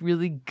always like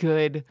really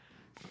good.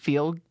 They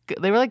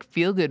were like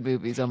feel good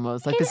movies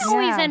almost. Like It this.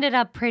 always ended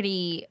up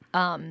pretty.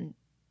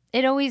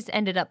 It always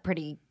ended up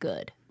pretty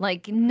good.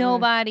 Like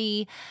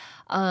nobody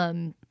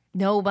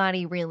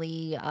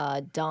really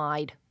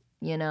died.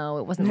 You know,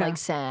 it wasn't like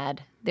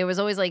sad. There was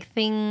always like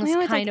things They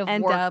always, kind like, of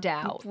end worked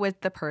up out. with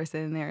the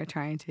person they were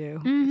trying to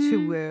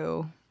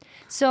woo.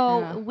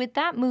 So with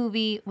that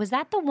movie, was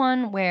that the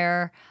one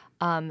where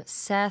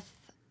Seth,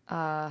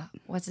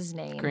 what's his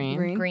name?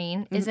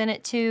 Green. is in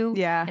it too.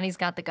 Yeah. And he's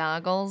got the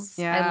goggles.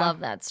 I Yeah.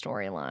 love that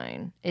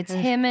storyline. It's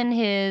him and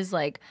his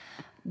like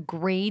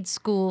grade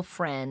school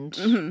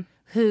friend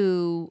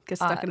who Get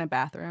stuck in a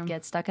bathroom.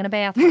 gets stuck in a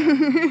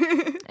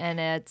bathroom. And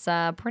it's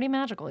pretty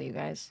magical, you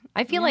guys.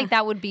 I feel like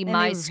that would be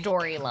my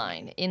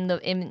storyline in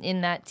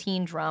that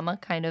teen drama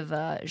kind of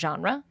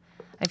genre.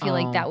 I feel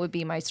like that would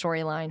be my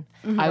storyline.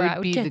 I where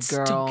would be get the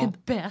stuck girl. in the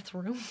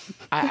bathroom.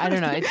 I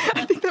don't know.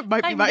 I think that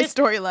might be my missed-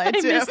 storyline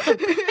too.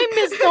 I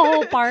missed the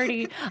whole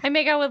party. I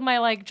make out with my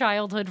like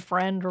childhood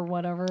friend or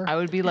whatever. I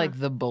would be like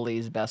the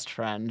bully's best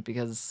friend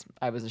because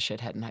I was a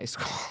shithead in high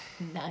school.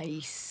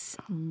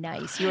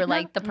 Nice. You were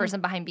like the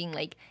person behind being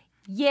like,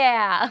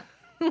 yeah,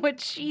 what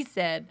she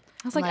said.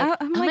 I was like, I'm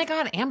Oh like, my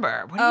God,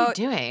 Amber, what are you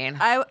doing?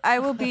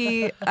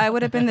 I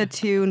would have been the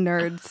two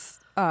nerds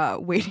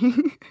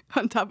waiting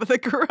on top of the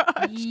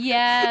garage.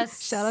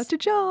 Yes. Shout out to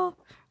Joel,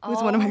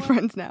 who's one of my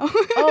friends now.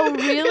 Oh,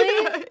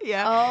 really?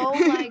 Yeah. Oh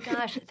my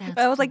gosh. That's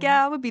I was like,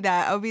 yeah, I would be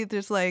that. I would be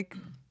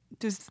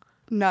just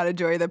not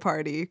enjoy the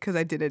party because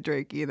I didn't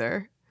drink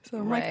either. So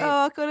I'm like, Right. oh,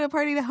 I'll go to a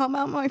party to help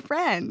out my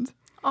friend.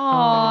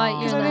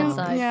 Aw, you're I that didn't-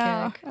 sidekick.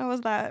 yeah, I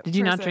was that. Did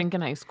you not person. drink in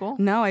high school?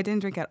 No, I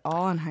didn't drink at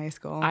all in high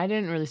school. I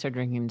didn't really start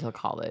drinking until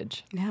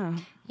college. yeah.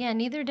 Yeah,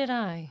 neither did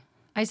I.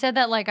 I said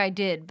that like I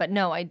did, but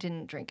no, I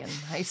didn't drink in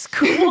high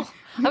school.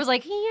 I was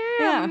like,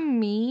 yeah,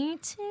 me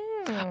too.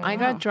 I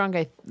got drunk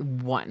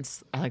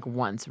once,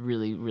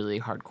 really, really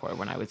hardcore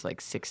when I was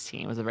like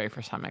 16. It was the very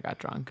first time I got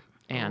drunk.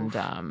 And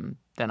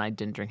then I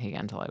didn't drink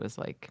again until I was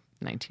like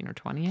 19 or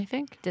 20, I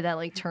think. Did that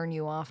like turn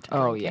you off? To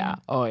Oh, drinking? yeah.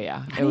 Oh,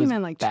 yeah. I didn't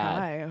even like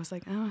try. I was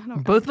like, oh, I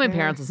don't Both my really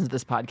care. parents listen to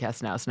this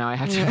podcast now, so now I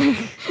have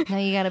to. Now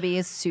you got to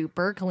be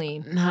super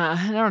clean. Nah,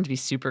 I don't have to be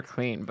super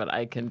clean, but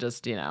I can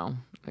just,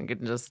 I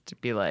can just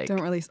be like.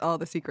 Don't release all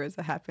the secrets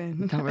that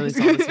happen. Don't really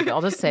tell this.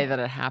 I'll just say that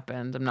it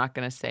happened. I'm not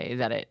going to say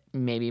that it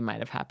maybe might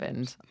have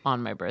happened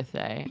on my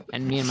birthday.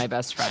 And me and my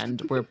best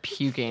friend were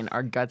puking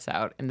our guts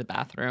out in the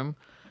bathroom.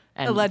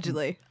 And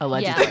Allegedly.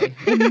 Allegedly.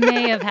 Yeah, it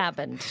may have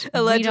happened.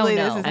 Allegedly, we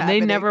don't this know. is And they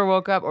happening. never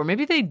woke up. Or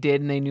maybe they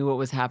did and they knew what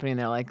was happening.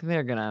 They're like,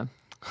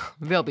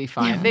 they'll be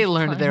fine. They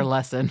learned their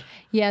lesson.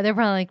 Yeah, they're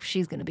probably like,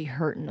 she's gonna be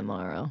hurting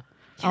tomorrow.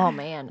 Oh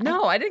man.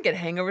 No, I didn't get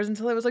hangovers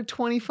until I was like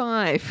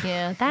 25.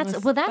 Yeah, that's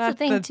the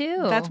thing too.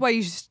 That's why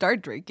you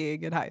start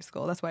drinking in high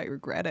school. That's why I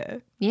regret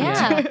it.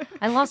 Yeah,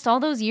 I lost all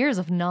those years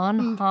of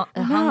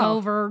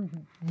hungover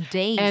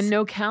days. And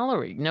no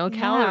calorie.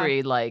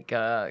 Like,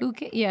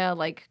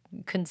 like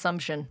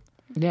consumption.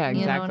 yeah, exactly.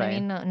 You know what I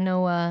mean?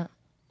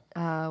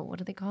 No, what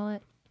do they call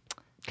it?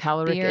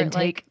 Caloric intake.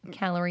 like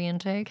calorie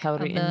intake.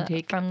 Calorie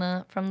intake. from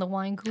the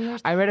wine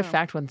coolers. I read a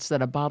fact once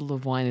that a bottle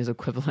of wine is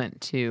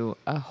equivalent to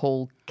a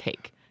whole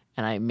cake.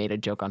 And I made a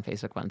joke on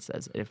Facebook once that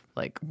says if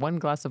like one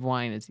glass of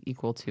wine is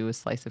equal to a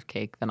slice of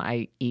cake, then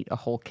I eat a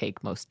whole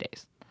cake most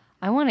days.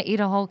 I want to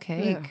eat a whole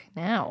cake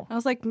now. I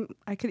was like,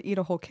 I could eat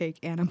a whole cake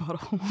and a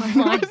bottle of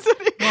wine.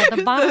 Yeah,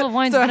 the bottle of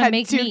wine's So I gonna had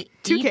make two- me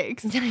two eat-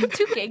 cakes. 2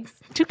 cakes.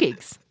 2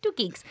 cakes. 2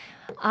 cakes.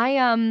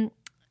 I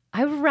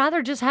would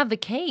rather just have the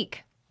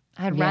cake.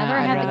 I'd Yeah, rather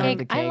I'd have rather the have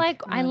cake. the I cake.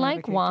 like I'd rather have the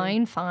cake, too.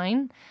 wine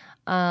fine.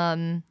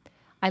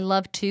 I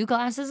love 2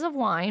 glasses of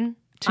wine.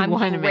 Two I'm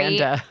wine great.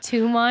 Amanda.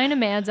 2 wine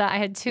Amanda. I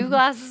had 2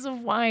 glasses of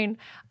wine.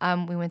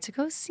 We went to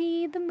go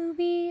see the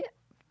movie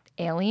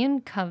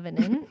Alien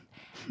Covenant,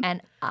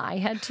 and I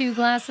had 2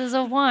 glasses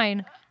of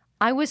wine.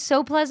 I was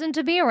so pleasant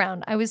to be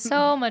around. I was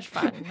so much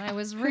fun. I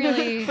was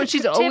really But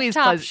she's always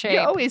tip-top pleasant. shape.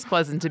 You're always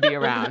pleasant to be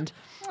around.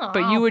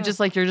 But you were just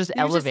like, you're just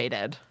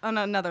elevated. On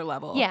another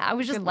level. Yeah, I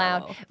was just Good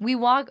loud. level. We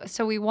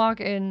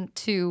walk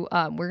into,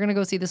 we're going to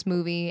go see this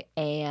movie,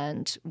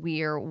 and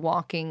we're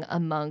walking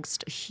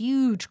amongst a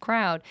huge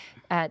crowd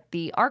at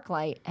the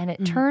ArcLight, and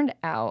it turned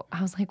out,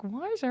 I was like,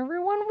 why is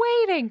everyone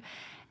waiting?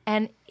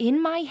 And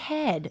in my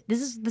head,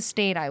 this is the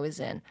state I was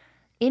in.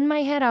 In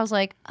my head, I was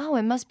like, oh,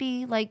 it must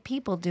be like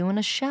people doing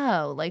a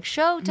show, like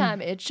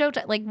Showtime. It's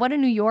Showtime. Like, what a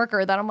New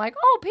Yorker that I'm like,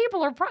 oh,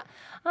 people are,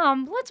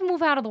 let's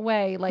move out of the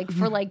way. Like,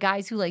 for like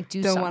guys who like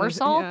do Don't wanna-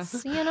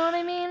 somersaults. You know what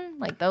I mean?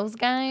 Like those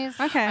guys.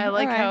 Okay. I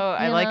like all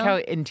right. how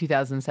in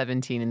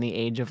 2017, in the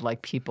age of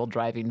like people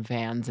driving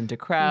vans into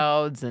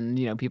crowds and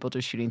people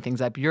just shooting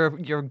things up, your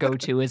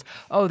go-to is,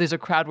 oh, there's a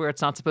crowd where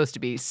it's not supposed to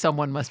be.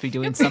 Someone must be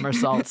doing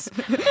somersaults.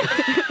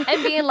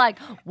 And being like,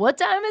 what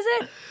time is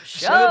it?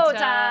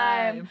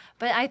 Showtime.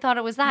 But I thought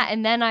it was that,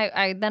 and then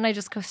I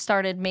just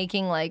started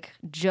making like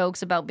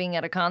jokes about being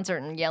at a concert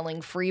and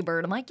yelling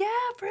 "Freebird." I'm like, yeah,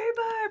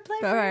 Freebird, play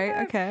Freebird. All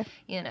right, okay.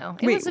 You know,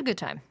 it Wait. was a good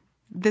time.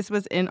 This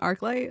was in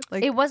ArcLight?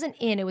 Like, It wasn't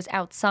in; it was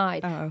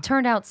outside. Oh.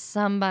 Turned out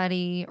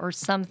somebody or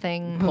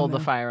something Pulled the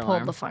fire alarm.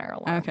 pulled the fire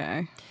alarm.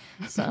 okay.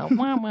 So,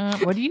 wah, wah.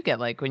 What do you get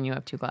like when you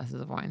have 2 glasses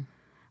of wine?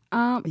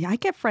 Yeah, I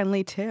get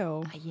friendly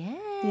too. Yeah.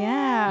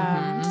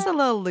 Yeah, just a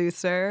little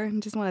looser.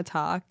 Just want to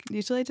talk.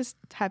 Usually, I just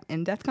have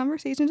in-depth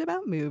conversations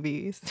about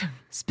movies.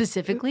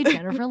 Specifically,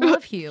 Jennifer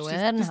Love Hewitt.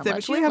 And how much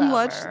Specifically, you I'm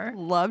love her.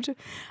 loved.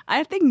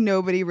 I think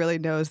nobody really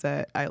knows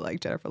that I like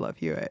Jennifer Love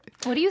Hewitt.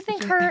 What do you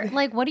think her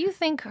like? What do you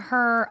think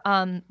her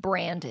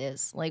brand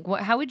is? Like,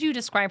 what? How would you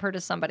describe her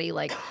to somebody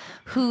like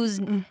who's?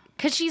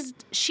 Because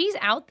she's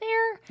out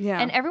there, Yeah.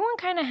 and everyone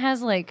kind of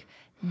has like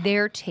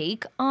their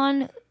take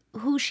on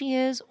who she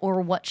is or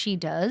what she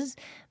does.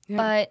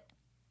 But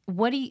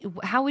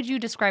how would you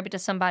describe it to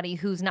somebody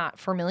who's not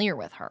familiar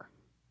with her?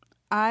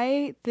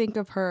 I think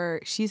of her.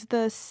 She's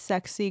the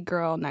sexy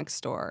girl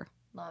next door.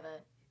 Love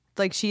it.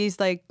 Like she's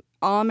like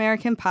all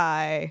American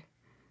Pie,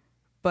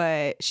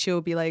 but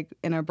she'll be like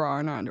in a bra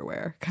and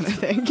underwear kind of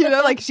thing. You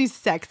know, like she's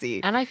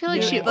sexy. And I feel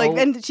like She she like,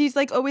 and she's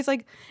like always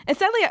like, and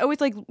sadly, I always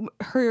like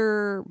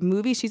her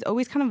movies. She's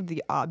always kind of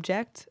the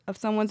object of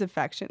someone's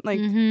affection. Like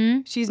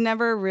she's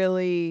never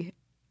really.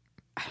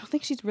 I don't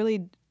think she's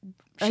really.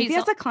 I think She's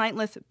that's a client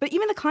list, but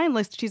even the client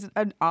list, she's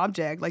an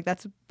object. Like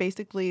that's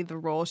basically the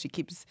role she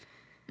keeps.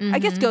 I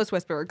guess Ghost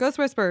Whisperer. Ghost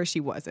Whisperer, she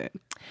wasn't.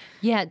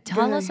 Yeah,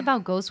 tell us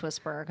about Ghost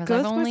Whisperer because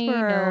I've Ghost only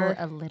Whisperer-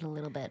 know a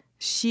little bit.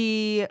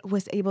 She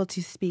was able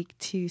to speak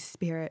to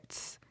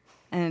spirits,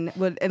 and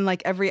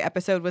like every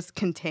episode was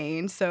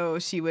contained, so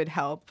she would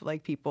help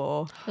like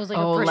people. It was like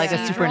Oh, a like a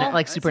procedural?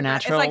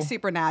 supernatural. It's like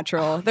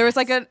supernatural. There was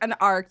like an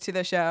arc to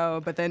the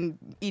show, but then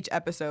each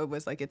episode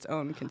was like its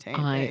own contained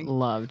I thing.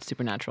 loved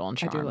Supernatural and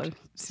I Charmed. do love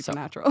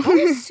supernatural.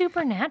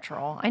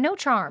 Supernatural. I know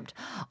Charmed.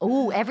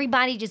 Oh,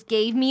 everybody just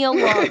gave me a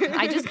look.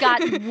 I just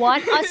got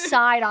a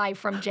side eye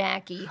from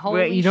Jackie. Holy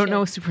Wait, you don't shit.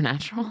 know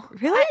Supernatural?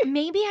 Really?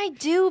 Maybe I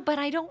do, but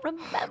I don't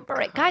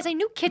remember it. Guys, I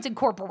knew Kids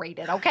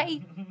Incorporated,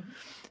 okay?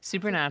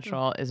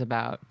 Supernatural is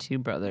about 2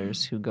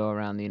 brothers who go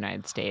around the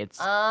United States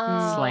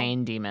Oh.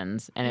 slaying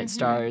demons, and it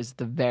stars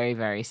the very,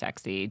 very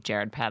sexy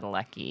Jared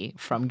Padalecki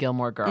from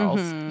Gilmore Girls.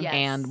 Yes.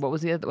 And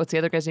what's the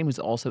other guy's name who's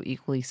also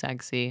equally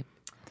sexy?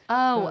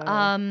 Oh,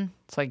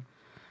 It's like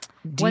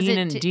Was Dean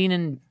it and Dean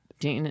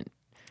and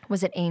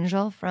was it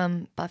Angel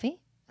from Buffy?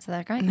 Is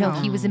that guy? No,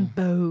 he was in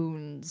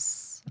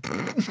Bones.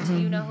 Do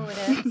you know who it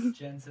is?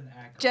 Jensen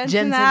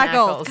Jensen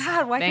Ackles. Ackles.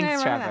 God, why Thanks,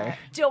 can't I remember Trevor.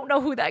 that? Don't know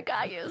who that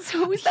guy is.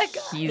 Who is that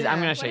guy? I'm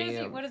gonna show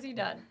you. What has he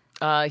done?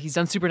 He's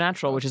done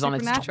Supernatural, which is on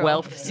its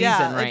Supernatural. 12th season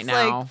Yeah, right it's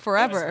now. like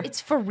forever.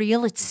 It's for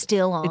real. It's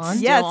still on.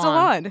 Yeah, still it's still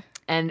on.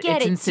 And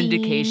Get it's it, in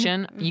Dean.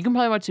 syndication. You can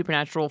probably watch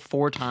Supernatural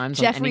 4 times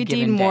on Jeffrey any Dean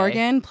given day.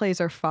 Morgan plays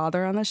her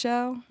father on the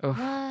show,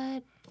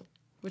 What?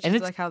 which And is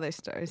it's- like how they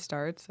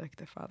starts. Like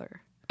the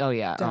father Oh,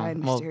 yeah.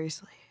 died well,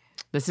 mysteriously.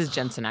 this is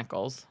Jensen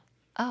Ackles.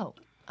 Oh.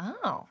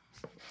 Oh.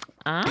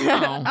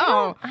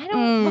 Oh, I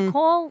don't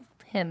recall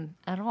him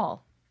at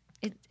all.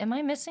 Am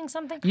I missing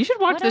something? You should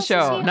watch What the else is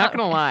show. he Not on?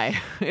 gonna lie,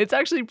 it's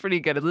actually pretty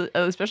good,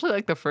 especially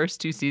like the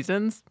first 2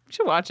 seasons. You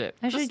should watch it.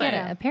 I Just should get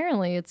saying. it.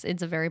 Apparently, it's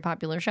a very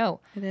popular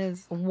show. it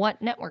is.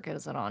 What network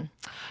is it on?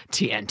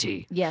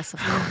 TNT, Yes, of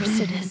course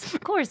it is.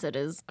 Of course it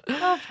is.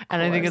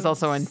 and I think it's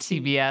also on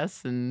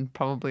TBS and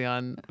probably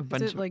on a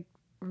bunch Is of. it like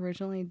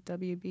originally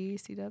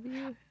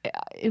WBCW?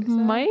 It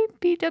might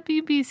be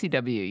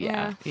WBCW,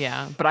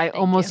 yeah. But I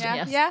almost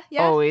Yes.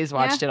 Yeah. always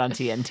watched it on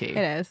TNT.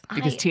 It is.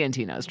 Because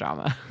TNT knows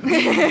drama.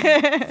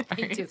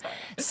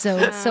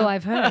 So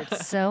I've heard.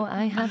 So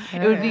I have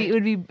heard.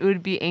 It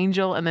would be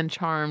Angel and then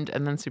Charmed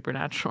and then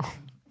Supernatural.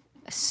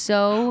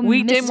 So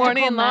Weekday mystical,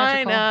 morning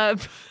magical.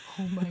 lineup.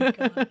 Oh my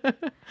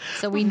god.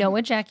 So we know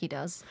what Jackie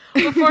does.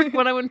 Before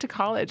when I went to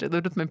college, I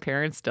lived with my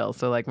parents still.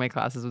 So like my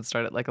classes would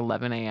start at like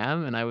 11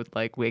 a.m. and I would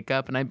like wake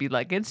up and I'd be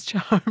like, it's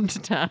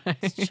Charmed time.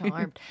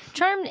 Charmed.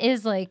 Charmed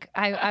is like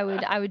I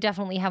would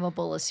definitely have a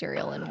bowl of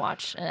cereal and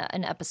watch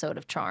an episode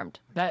of Charmed.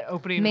 That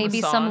opening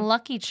Maybe song. some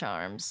Lucky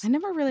Charms. I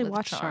never really With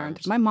watched Charmed.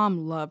 Charmed. My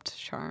mom loved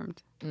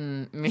Charmed.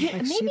 Me-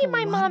 Like, she Maybe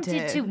my mom loved did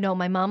it. too. No,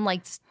 my mom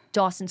liked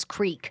Dawson's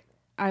Creek.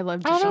 I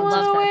loved I Charmed. don't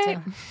Loves wanna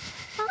that too.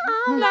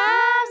 Our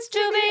lives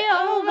to be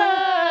over.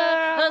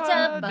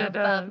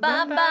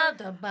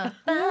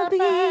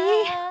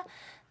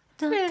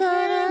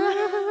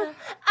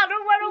 I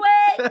don't run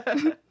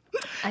away.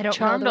 I don't.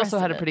 Charmed know the also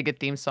rest had of a pretty good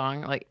theme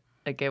song. Like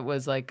it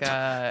was like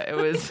it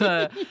was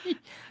like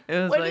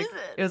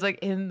it was like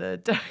in the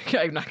dark.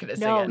 I'm not gonna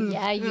sing No, it.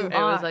 yeah, you It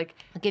are. was like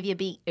I'll give you a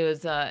beat. it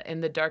was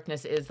in the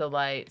darkness is the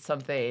light.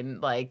 Something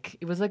like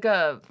it was like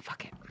a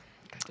fucking.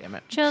 God damn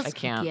it! Just I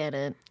can't. get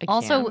it. I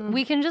Also, can't.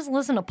 we can just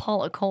listen to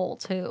Paula Cole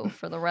too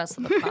for the rest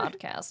of the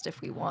podcast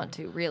if we want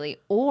to, really,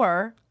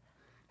 or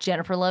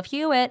Jennifer Love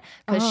Hewitt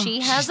because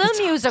she has a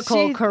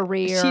musical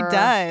career. She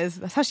does.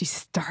 That's how she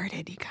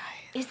started, you guys.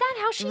 Is that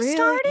how she Really?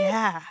 started?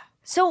 Yeah.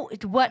 So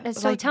what?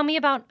 So tell me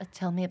about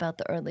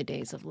the early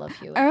days of Love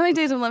Hewitt. Early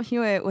days of Love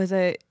Hewitt was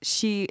when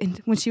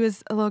she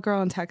was a little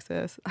girl in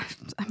Texas.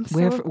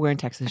 Where in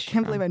Texas? I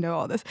can't believe I know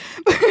all this,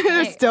 but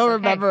I still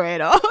remember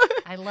it all.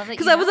 I love it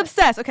Because I was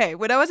obsessed. Okay,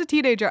 when I was a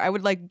teenager, I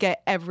would like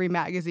get every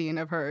magazine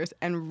of hers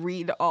and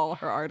read all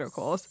her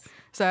articles.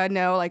 So I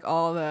know like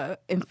all the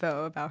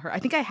info about her. I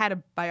think I had a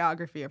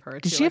biography of her.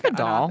 Did she have a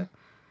doll?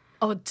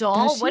 Oh, a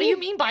doll? Does What do she? you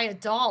mean by a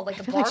doll? Like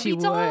a feel like Barbie she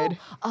doll? would.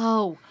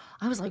 Oh,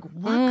 I was like,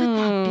 what could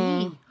that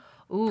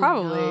be? Ooh,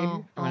 Probably.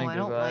 no. Oh, I'm gonna I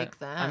don't Google it. like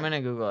that. I'm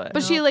gonna Google it.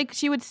 But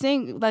she would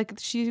sing, like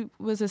she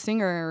was a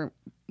singer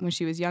when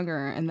she was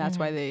younger, and that's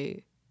why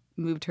they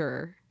moved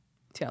her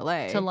to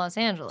LA. to Los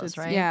Angeles,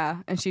 right?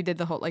 Yeah, and she did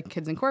the whole like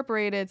Kids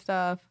Incorporated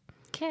stuff.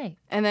 Okay.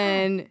 And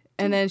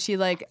then she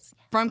like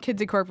from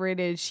Kids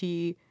Incorporated,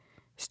 she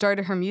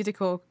started her music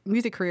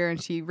career,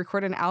 and she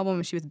recorded an album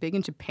and she was big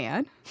in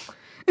Japan.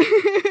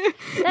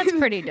 That's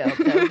pretty dope,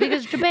 though,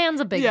 because Japan's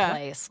a big Yeah.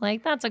 place.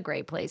 Like, that's a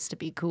great place to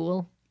be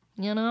cool,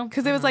 you know?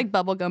 Because it was like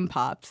bubblegum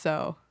pop,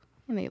 so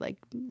and they like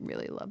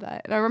really love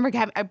that. And I remember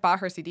I bought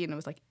her CD and it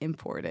was like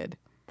imported.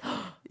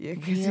 Yeah,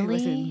 because it wasn't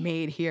Really?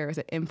 made here; it was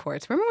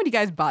imports. Remember when you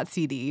guys bought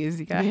CDs?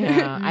 You guys,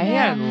 yeah, I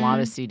had a lot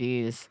of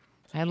CDs.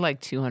 I had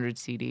like 200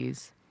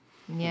 CDs.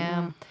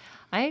 Yeah.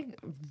 I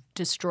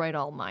destroyed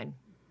all mine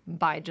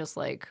by just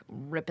like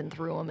ripping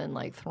through them and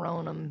like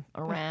throwing them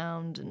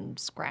around and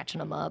scratching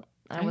them up.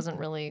 I wasn't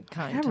really I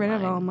kind got to rid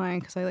of mine. all mine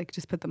because I like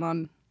just put them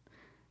on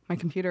my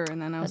computer, and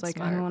then I was That's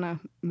like, I don't smart.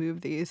 want to move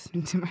these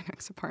into my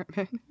next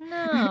apartment.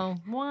 No,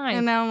 why?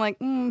 And now I'm like,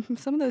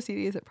 some of those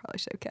CDs I probably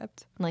should have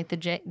kept. like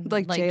the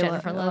Like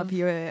Jennifer Love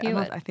Hewitt.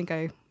 Hewitt. I think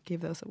I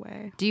gave those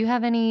away. Do you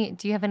have any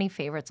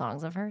favorite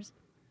songs of hers?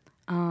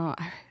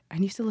 I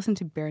used to listen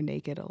to Bare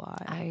Naked a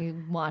lot. I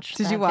watched.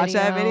 Did that you watch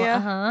that video?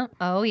 Uh-huh.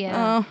 Oh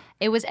yeah.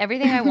 It was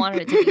everything I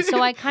wanted it to be.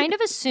 So I kind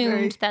of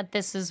assumed that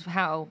this is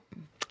how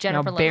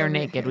Jennifer No, Love bare Hewitt-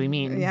 naked. We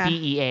mean Yeah.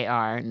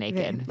 BEAR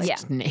naked. Yeah.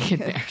 Just naked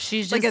bear.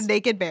 She's just like a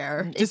naked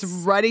bear just it's-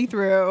 running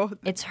through.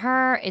 It's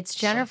her. It's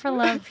Jennifer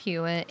Love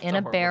Hewitt in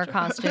a bear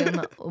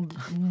costume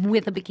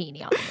with a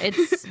bikini on.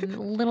 It's a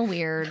little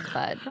weird,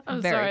 but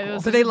very sorry, cool.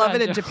 this But they love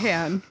it in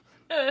Japan.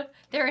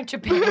 They're in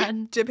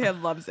Japan.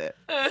 Japan loves it.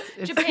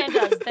 Japan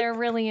does. They're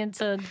really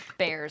into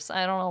bears.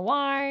 I don't know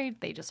why.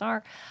 They just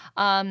are.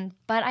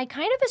 But I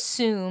kind of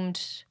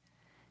assumed,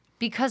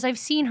 because I've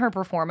seen her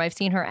perform, I've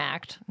seen her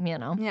act, you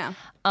know, Yeah.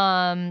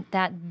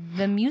 that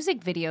the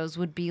music videos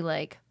would be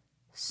like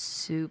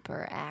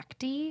super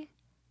acty.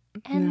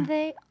 And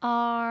they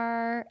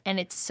are. And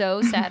it's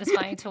so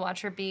satisfying to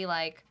watch her be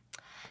like,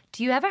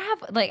 do you ever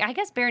have, like, I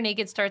guess Bare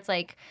Naked starts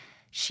like,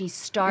 she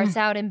starts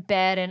out in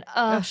bed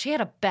and she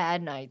had a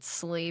bad night's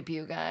sleep,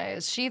 you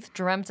guys. She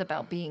dreamt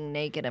about being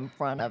naked in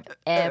front of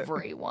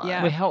everyone.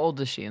 yeah. Wait, how old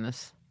is she in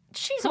this?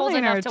 She's Probably old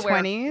in her enough to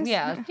wear 20s.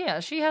 Yeah.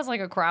 She has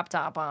like a crop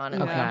top on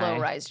and Okay.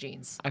 low-rise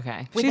jeans.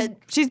 Okay. With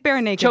She's bare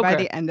naked by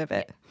Choker. the end of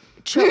it.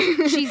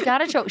 She's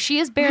got a choke. She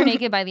is bare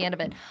naked by the end of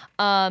it.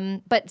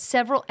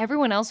 But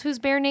everyone else who's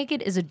bare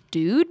naked is a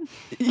dude.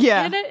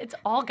 Yeah. In it. It's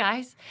all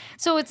guys.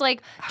 So it's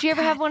like, do you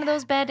ever have one of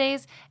those bad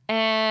days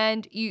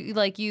and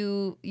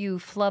you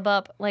flub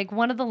up? Like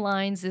one of the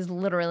lines is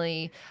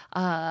literally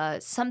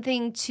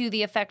something to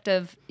the effect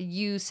of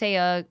you say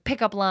a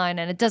pickup line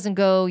and it doesn't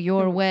go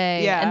your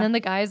way. Yeah. And then the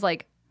guy's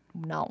like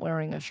not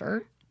wearing a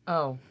shirt.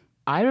 Oh,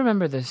 I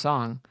remember this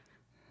song.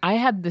 I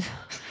had this.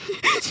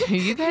 Do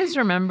you guys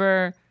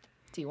remember?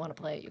 Do you want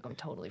to play it? You can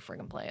totally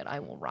friggin' play it. I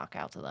will rock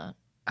out to that.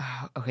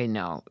 Okay,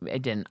 no, I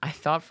didn't. I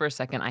thought for a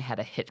second I had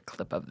a hit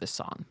clip of this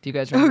song. Do you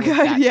guys remember God,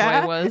 what that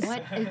yeah. toy was?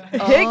 What?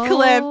 Hit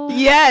clip.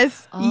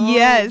 Yes.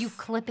 Yes. You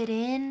clip it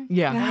in?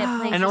 Yeah. And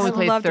it plays And it only I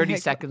played love the 30 hit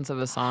clip. seconds of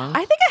a song. I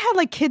think I had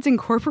like Kids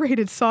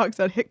Incorporated songs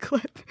on Hit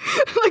Clip,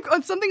 like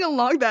on something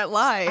along that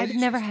line. I've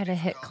never had a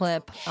hit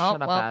clip. Oh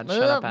Shut up, well, Ad.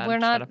 Shut up, Ad. we're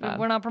Shut not up, Ad.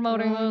 we're not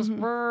promoting those.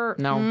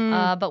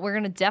 No. But we're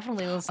gonna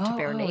definitely listen to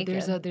Bare Naked.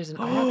 There's an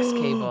aux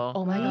cable.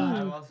 Oh my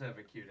god. I also have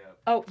it queued up.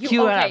 Oh, you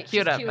Cue it okay, up,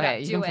 cue it just up. Okay,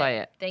 you Do can play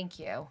it. Thank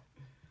you.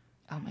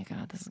 Oh my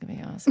god, this is gonna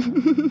be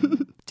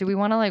awesome. Do we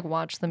want to like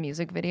watch the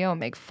music video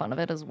and make fun of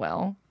it as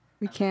well?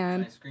 We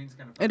can. My screen's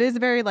kind of It is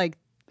very like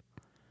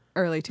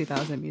early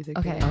 2000 music.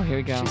 Okay. Oh, here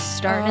we go. She's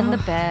starting in the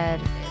bed.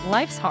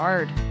 Life's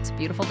hard. It's a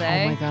beautiful Oh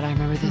day. my god, I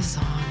remember this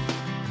song.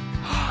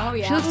 Oh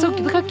yeah. She looks so.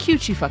 Look how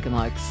cute she fucking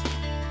looks.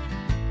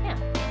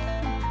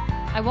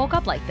 Yeah. I woke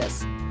up like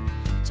this.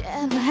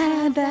 Ever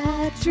had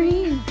that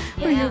dream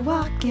where Yeah. you're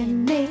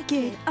walking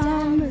naked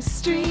on the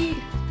street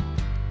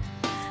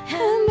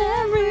and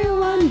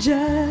everyone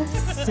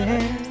just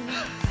stares?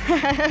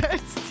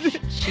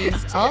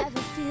 She's up.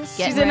 She's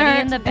Getting in ready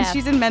her, in the and bath.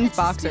 she's in men's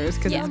boxers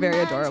because Yeah. it's very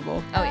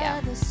adorable. Oh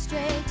yeah.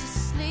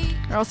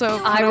 I also Eye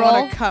kind of roll.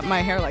 want to cut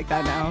my hair like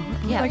that now.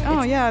 I'm Yeah, like, oh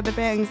it's- yeah, the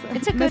bangs.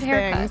 It's a good Miss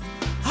haircut.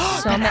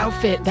 Bangs. So That many.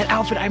 outfit. That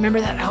outfit. I remember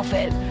that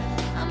outfit.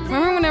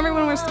 Remember when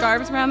everyone wore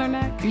scarves around their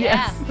neck?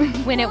 Yeah.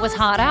 When it was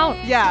hot out,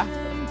 Yeah.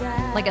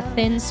 like a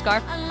thin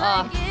scarf.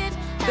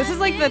 This is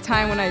like the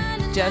time when I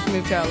just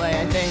moved to LA,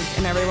 I think,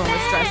 and everyone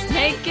was dressed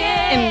Naked.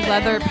 in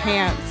leather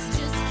pants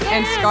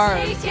and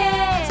scarves.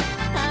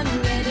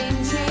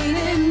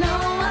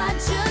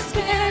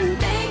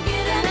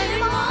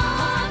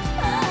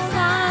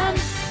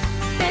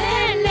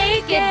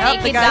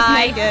 Yep, the naked guy's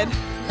guy. naked.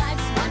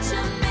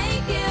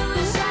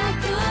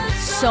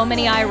 So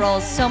many eye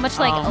rolls, so much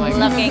like Oh my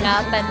God. looking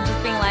up and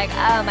just being like,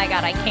 oh my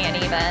God, I can't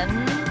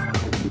even.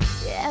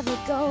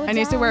 I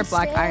used to wear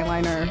black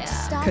eyeliner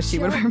because she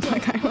would wear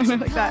black eyeliner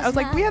like that. I was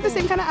like, we have the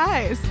same kind of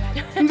eyes.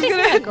 I'm just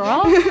gonna,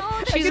 Girl,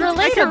 she's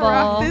I can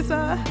rock relatable. this, this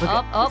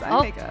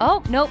eye makeup.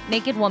 Oh, nope,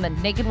 naked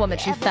woman.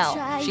 She fell.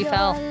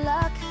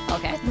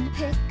 Okay.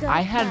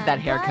 I had that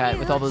haircut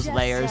with all those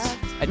layers.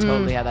 I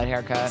totally had that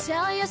haircut.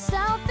 Tell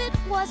yourself it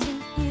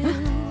wasn't you.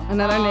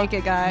 Another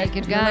naked guy.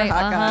 Naked Another guy,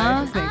 hot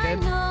guy who's I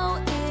naked. know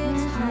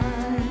it's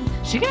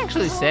hard. She can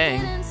actually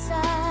sing.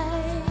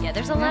 Yeah,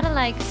 there's a lot of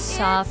like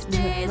soft,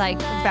 like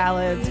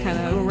Ballads, kind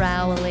of.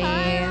 growly,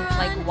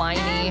 like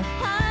whiny.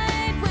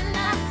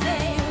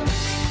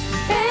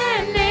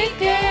 And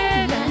naked,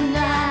 and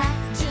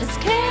I just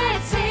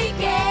can't take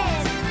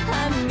it.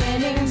 I'm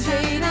getting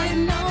jaded,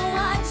 no,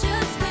 I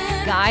just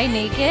can't. Guy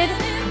naked,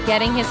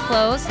 getting his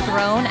clothes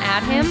thrown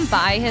at him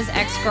by his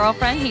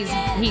ex-girlfriend. He's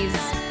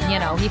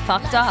he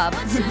fucked up.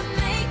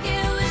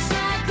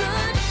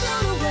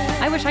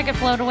 I wish I could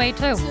float away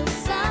too.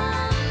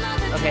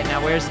 Okay,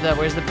 now where's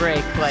the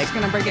break? Like, Just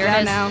gonna break it Here it down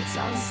is. now. It's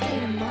all a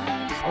state of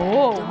mind.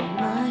 Oh. Don't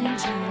mind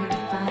trying to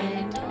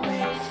find a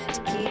way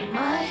to keep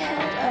my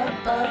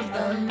head above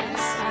the mess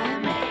I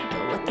make.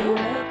 But what the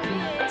world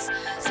creates,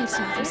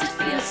 sometimes it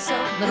feels so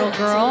Little good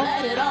girl. to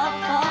let it all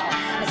fall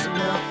as it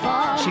will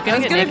fall. she I gonna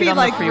was get gonna naked be on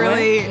like the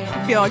freeway? really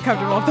feel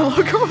uncomfortable if the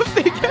little girl was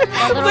naked.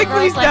 I was Little like, girl's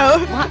please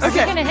don't. what? Is he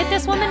Okay. gonna hit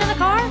this woman in the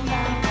car?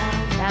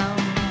 Down.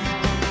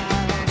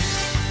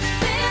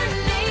 Bare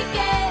naked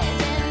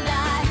and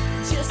I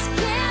just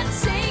can't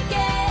take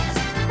it.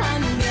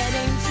 I'm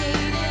getting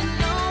jaded,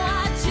 no,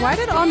 I just Why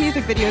did all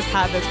music videos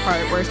have this part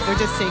where they're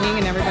just singing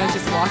and everyone's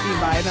just walking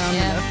by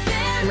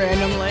them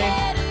randomly?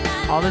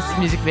 All this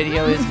music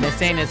video is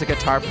missing is a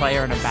guitar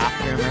player in a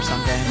bathroom or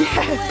something.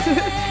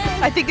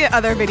 I think the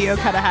other video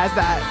kind of has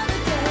that.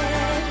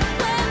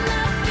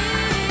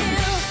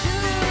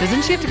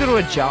 Doesn't she have to go to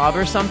a job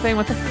or something?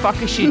 What the fuck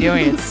is she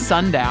doing? It's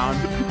sundown.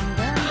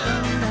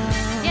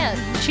 Yeah,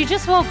 she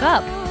just woke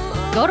up.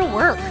 Go to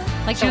work,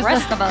 like the She's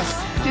rest the- of us.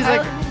 She's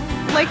like,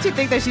 I like to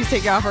think that she's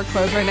taking off her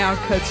clothes right now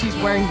because she's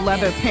wearing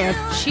leather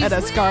pants She's-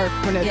 and a scarf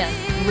when it's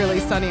Yeah. really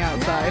sunny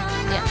outside.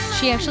 Yeah,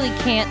 she actually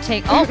can't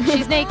take. Oh,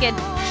 she's naked.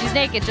 She's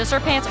naked. Just her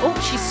pants. Oh,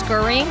 she's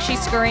scurrying. She's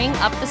scurrying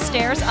up the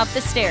stairs.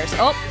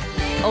 Oh,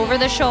 over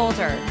the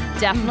shoulder.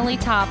 Definitely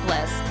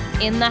topless.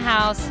 In the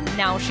house.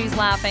 Now she's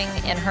laughing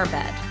in her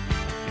bed.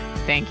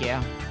 thank you.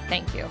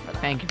 Thank you for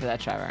that. Thank you for that,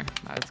 Trevor.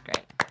 That was great.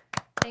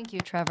 Thank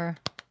you, Trevor.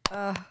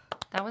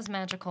 That was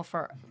magical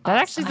for That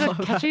us. actually is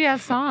a catchy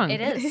ass song. It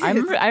is.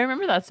 I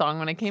remember that song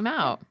when it came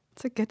out.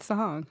 It's a good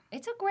song.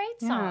 It's a great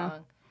Yeah. song.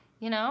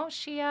 You know,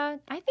 she. I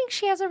think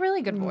she has a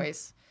really good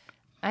voice.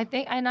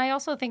 I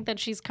also think that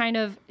she's kind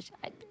of.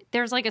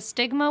 There's like a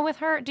stigma with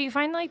her. Do you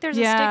find like there's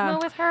a Yeah. stigma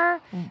with her?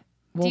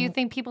 Do you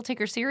think people take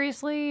her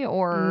seriously,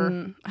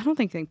 or I don't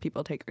think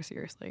people take her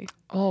seriously.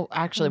 Oh,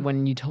 actually,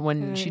 when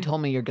she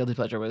told me your guilty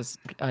pleasure was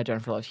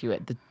Jennifer Love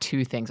Hewitt, the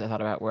two things I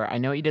thought about were I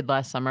Know What You Did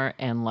Last Summer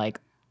and like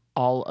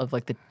all of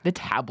like the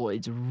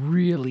tabloids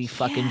really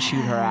fucking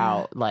shoot her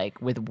out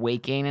like with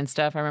weight gain and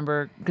stuff. I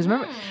remember because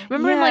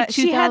remember in like 2000,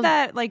 she had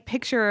that like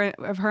picture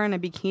of her in a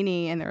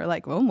bikini, and they were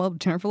like, "Oh, well,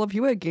 Jennifer Love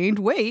Hewitt gained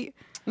weight."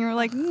 And you were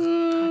like,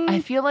 I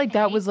feel like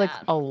that was like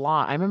that. a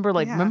lot. I remember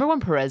like Yeah. remember when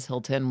Perez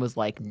Hilton was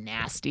like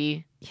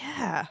nasty.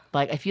 "Yeah,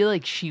 Like I feel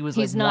like she was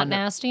he's like not one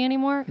nasty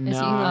anymore? No, Is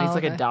he? he's Oh,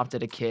 like okay.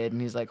 adopted a kid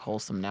and he's like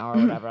wholesome now or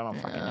whatever. I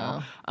don't fucking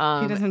know.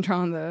 he doesn't draw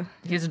on the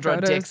He doesn't draw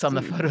photos dicks on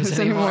the photos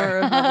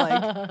anymore.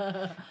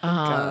 Like,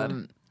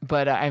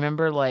 But I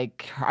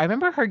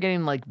remember her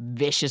getting like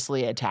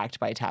viciously attacked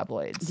by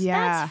tabloids.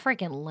 yeah. That's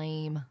freaking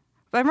lame.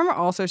 But I remember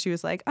also she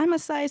was like, "I'm a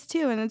size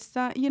 2, and it's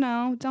not,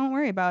 don't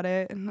worry about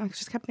it." And I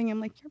just kept thinking,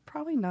 like, "You're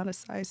probably not a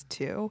size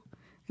 2."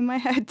 In my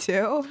head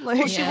too. Like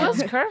Well, she was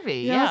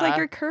curvy. Yeah, Yeah, I was like,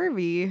 "You're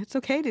curvy. It's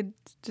okay to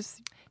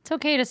just." It's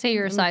okay to say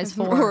you're a size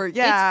 4.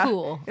 Yeah, It's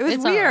cool. It was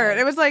It's weird. all right.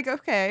 It was like,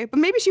 okay, but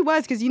maybe she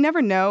was because you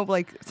never know,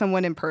 like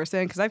someone in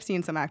person. Because I've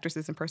seen some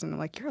actresses in person. And I'm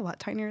like, "You're a lot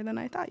tinier than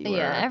I thought you were."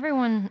 Yeah,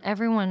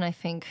 everyone I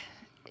think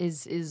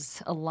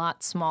is a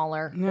lot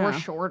smaller or Yeah.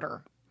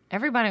 shorter.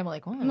 Everybody I'm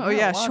like, Oh you're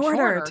yeah, a lot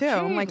shorter too.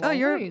 I'm Gee, like, "Oh,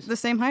 you're Louise." the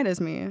same height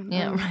as me."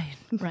 Yeah, right.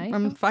 Right.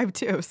 I'm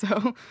 5'2",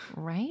 so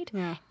right?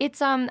 Yeah.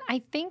 It's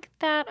I think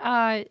that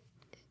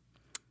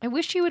I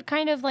wish she would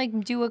kind of like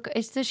do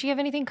does she have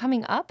anything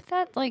coming up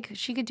that like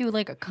she could do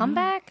like a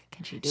comeback?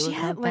 Can she do she a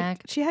had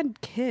comeback? she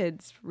had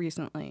kids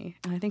recently,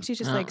 and I think she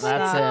just like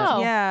that's stopped.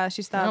 it. Yeah,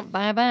 she Oh, stopped.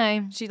 bye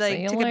bye. She See like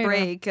you took later. a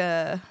break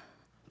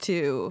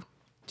to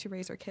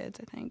raise her kids.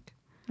 I think.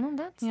 Well,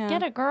 that's Yeah.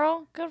 get it,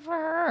 girl. Good for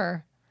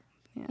her.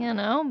 You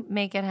know,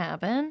 make it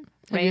happen.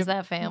 Raise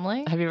that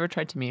family. have you ever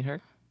tried to meet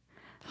her?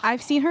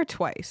 I've seen her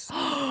twice.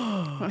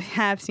 I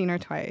have seen her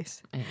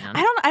twice. And?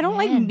 I don't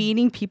like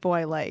meeting people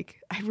I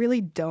like. I really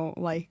don't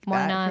like Why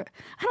that. not?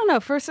 I don't know.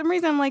 For some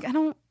reason, I'm like, I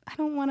don't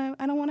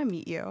want to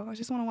meet you. I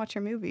just want to watch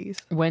your movies.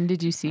 When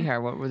did you see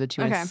her? What were the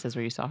two Okay. instances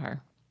where you saw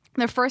her?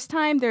 The first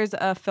time, there's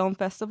a film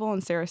festival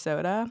in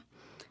Sarasota,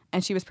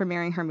 and she was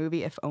premiering her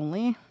movie If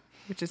Only,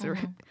 which is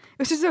Mm-hmm.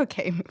 which is an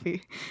okay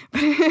movie,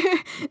 but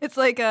it's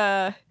like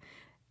a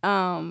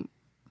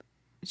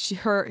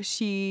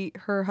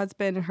her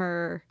husband and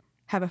her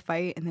have a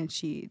fight, and then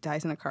she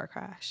dies in a car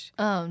crash.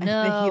 Oh And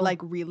then no. he like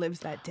relives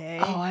that day.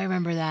 Oh, I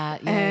remember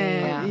that. Yeah,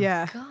 and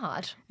yeah,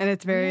 God. and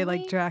it's very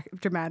like Really?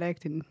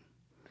 dramatic and.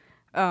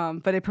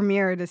 But it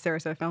premiered at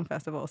Sarasota Film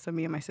Festival, so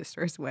me and my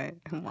sisters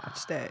went and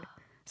watched it.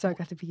 So I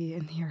got to be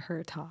and hear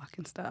her talk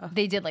and stuff.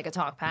 They did like a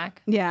talk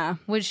pack. Yeah,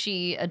 Was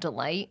she a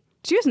delight?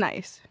 she was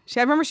nice.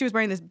 I remember she was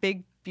wearing this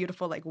big,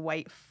 beautiful, like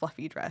white,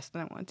 fluffy dress that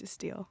I wanted to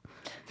steal.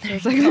 So it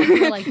was like,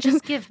 You're like,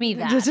 just give me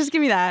that. just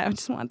give me that. I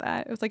just want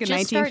that. It was like a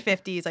Just start-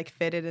 1950s, like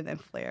fitted and then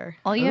flare.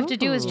 All you have to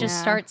do is just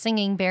Yeah. start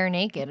singing bare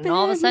naked, and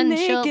all of a Bare sudden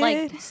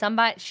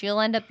naked. she'll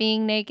end up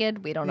being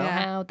naked. We don't know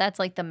Yeah. how. That's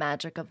like the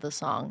magic of the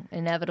song.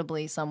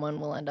 Inevitably, someone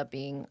will end up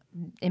being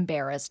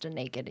embarrassed and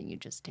naked, and you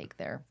just take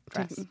their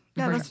dress.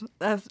 Yeah,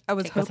 that's I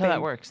was That's hoping. how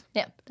that works.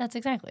 Yeah, that's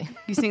exactly.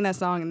 You sing that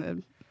song and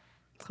the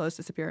clothes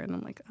disappear, and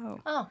I'm like, oh.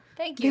 Oh,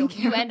 thank you.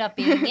 You end up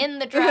being in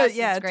the dress.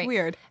 Yeah, it's great.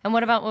 weird. And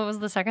what was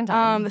the second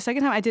time? The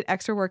second time I did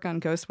extra work on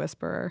Ghost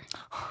Whisperer.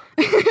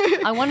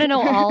 I want to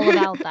know all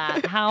about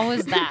that. How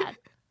was that?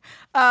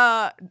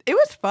 It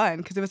was fun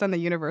because it was on the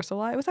Universal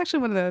lot. It was actually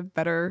one of the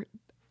better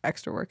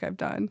extra work I've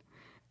done,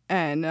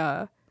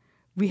 and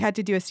we had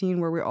to do a scene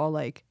where we're all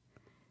like,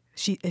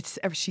 she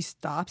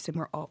stops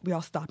and we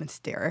all stop and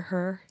stare at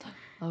her,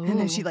 and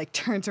then she like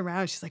turns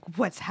around. And she's like,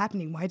 "What's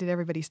happening? Why did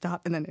everybody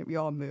stop?" And then we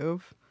all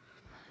move.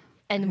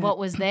 And what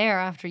was there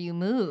after you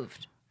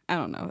moved? I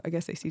don't know. I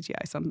guess they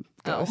CGI some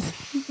Oh.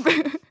 ghosts.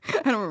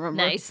 I don't remember.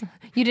 Nice.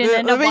 You didn't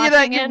end up But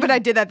watching it? But I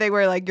did that thing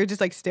where like you're just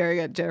like staring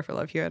at Jennifer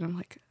Love Hewitt, and I'm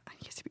like, I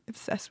used to be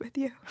obsessed with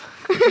you.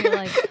 You're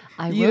like,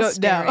 I You will don't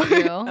stare know. at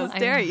you. I'll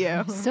stare at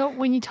you. So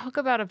when you talk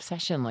about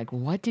obsession, like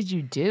what did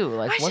you do?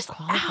 Like what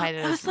qualified it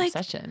I as was like-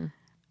 obsession?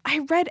 I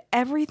read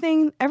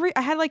everything.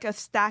 I had like a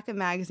stack of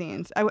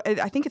magazines.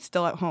 I think it's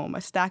still at home.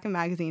 A stack of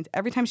magazines.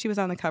 Every time she was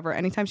on the cover,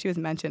 anytime she was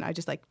mentioned, I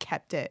just like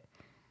kept it.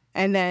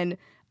 And then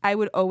I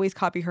would always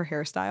copy her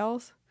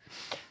hairstyles.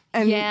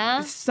 And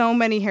Yeah? so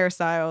many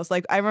hairstyles.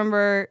 Like I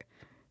remember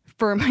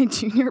for my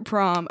junior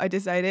prom, I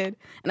decided,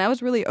 and I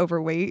was really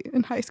overweight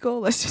in high school.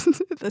 Let's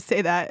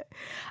say that.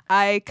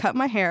 I cut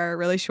my hair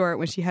really short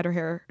when she had her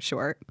hair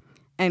short,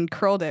 and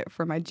curled it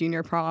for my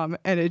junior prom,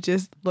 and it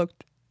just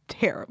looked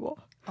terrible.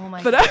 Oh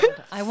my But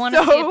God. I want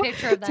to see a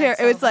picture of that.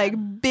 it was like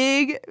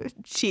big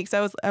cheeks.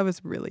 I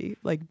was really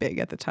like big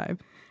at the time,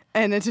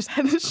 and it just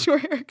had this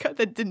short haircut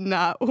that did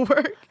not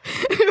work.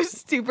 It was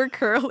super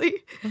curly.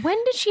 when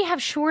did she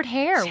have short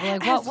hair?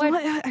 Like That's what?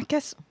 I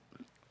guess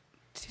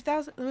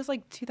 2000. It was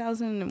like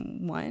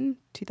 2001,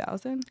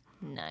 2000.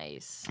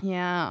 Nice.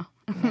 Yeah,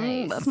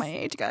 Nice. that's my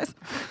age, guys.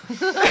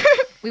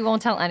 We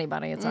won't tell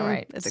anybody. It's all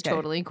right. it's It's okay.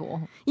 totally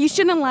cool. You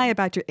shouldn't lie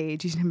about your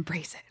age. You should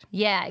embrace it.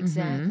 Yeah,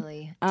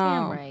 exactly.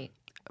 Damn right.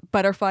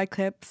 Butterfly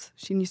clips.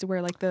 She used to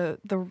wear like the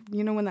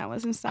when that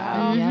was in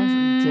style.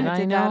 Yes. Did I I,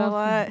 did know? that a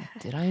lot.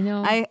 Did I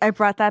know? I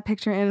brought that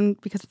picture in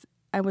because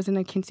I was in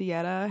a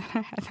quinceañera.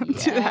 I had them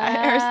do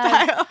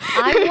that hairstyle.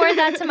 I wore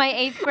that to my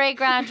 8th grade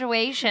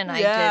graduation. I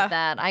Yeah. did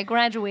that. I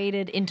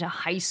graduated into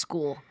high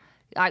school.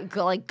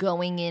 Like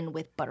going in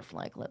with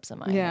butterfly clips in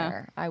my Yeah.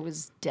 hair. I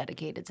was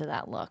dedicated to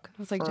that look.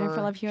 I was like,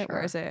 Jennifer Love Hewitt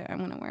wears it. I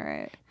want to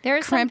wear it.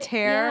 There's Crimped something-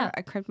 hair. yeah.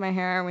 I crimped my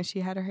hair when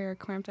she had her hair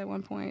crimped at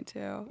one point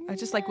too. I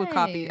just like would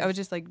copy. I would Nice.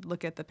 just like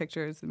look at the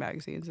pictures, the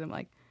magazines, and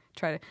like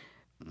try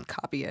to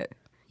copy it.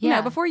 Yeah.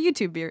 Yeah, before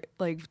YouTube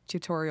like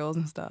tutorials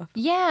and stuff.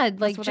 Yeah,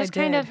 like what I just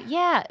kind of did.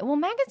 Well,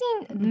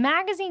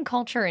 magazine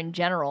culture in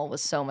general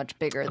was so much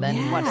bigger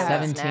than what it is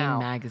 17 now.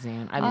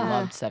 magazine. I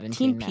loved 17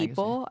 Teen magazine.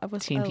 People. I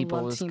People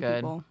loved was Teen good.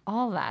 People.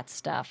 All that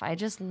stuff. I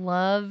just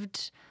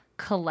loved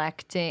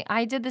collecting.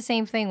 I did the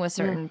same thing with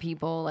certain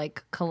people,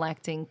 like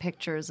collecting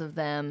pictures of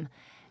them.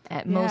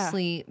 At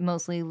mostly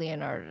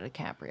Leonardo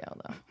DiCaprio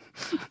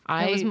though.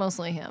 It was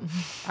mostly him,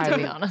 to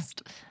be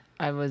honest.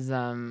 I was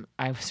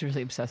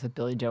really obsessed with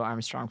Billy Joe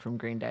Armstrong from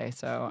Green Day,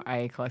 so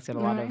I collected a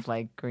lot of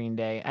like Green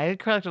Day. I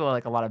collected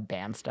like a lot of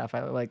band stuff.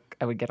 I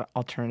would get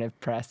Alternative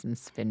Press and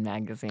Spin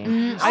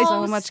magazine.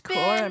 So much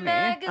cooler than me.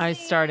 I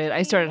started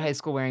high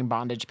school wearing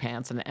bondage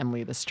pants and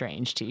Emily the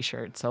Strange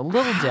t-shirt, so a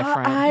little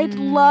different. I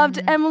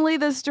loved Emily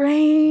the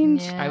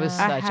Strange. I was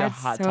I such a had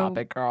hot so-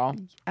 topic girl.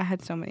 I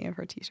had so many of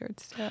her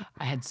T-shirts too.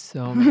 I had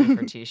so many of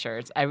her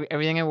t-shirts.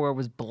 Everything I wore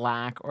was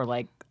black or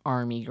like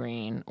army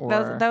green or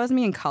That was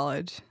me in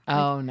college.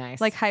 oh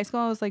nice. Like high school,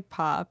 I was like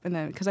pop, and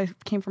then because I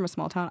came from a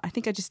small town, I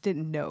think I just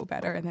didn't know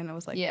better. And then I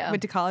was like, Yeah.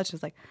 went to college, and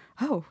was like,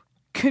 oh,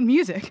 good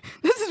music.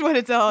 This is what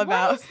it's all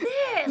about.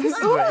 this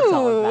is what it's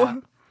all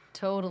about.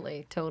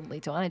 Totally.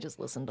 I just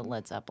listened to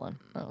Led Zeppelin.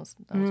 That was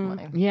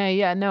my.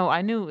 Yeah. No,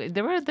 I knew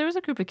there was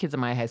a group of kids in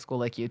my high school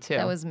like you too.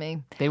 That was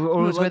me. They would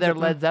always wear Led their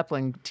Zeppelin. Led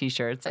Zeppelin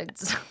t-shirts.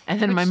 It's- And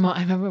then my mom,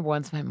 I remember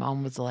once my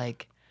mom was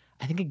like,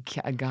 I think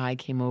a guy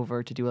came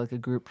over to do like a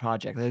group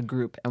project, like a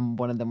group, and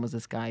one of them was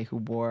this guy who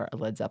wore a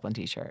Led Zeppelin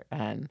t-shirt.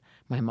 And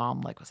my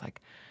mom like was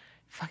like,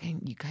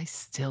 fucking, you guys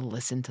still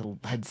listen to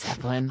Led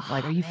Zeppelin?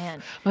 Like, are you?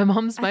 man. My I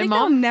think that'll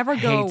mom never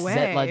go hates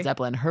away. Led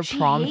Zeppelin. Her She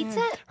prom, hates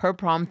it? her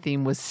prom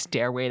theme was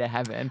 "Stairway to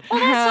Heaven." Well,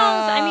 that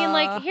song's, I mean,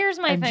 like, here's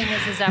my thing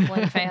as a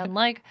Zeppelin fan.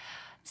 Like,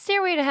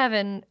 Stairway to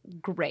Heaven,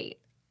 great.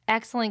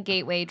 Excellent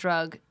gateway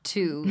drug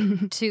to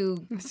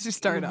Let's just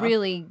start off.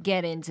 really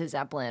get into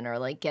Zeppelin or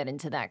like get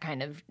into that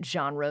kind of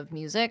genre of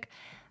music.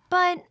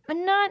 But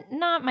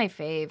not my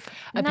fave.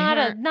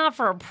 Not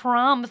for a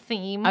prom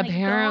theme. My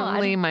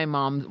Apparently, God. my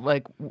mom,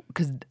 like,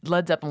 because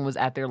Led Zeppelin was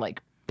at their like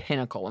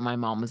pinnacle when my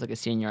mom was like a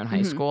senior in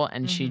high school,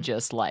 and she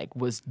just like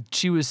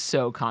she was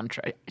so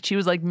contrary. She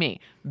was like me,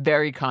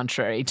 very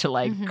contrary to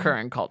like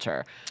current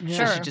culture. So she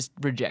Sure. just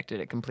rejected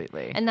it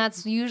completely. And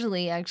that's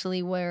usually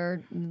actually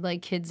where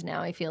like kids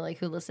now, I feel like,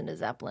 who listen to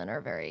Zeppelin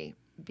are very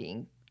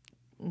being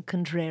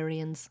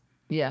contrarians.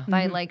 yeah.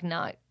 By like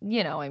not,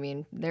 I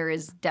mean, there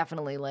is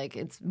definitely like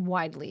it's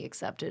widely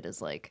accepted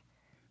as like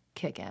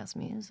kick-ass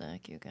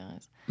music, you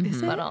guys.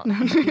 Is But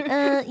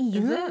it?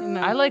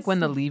 I like When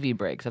the Levy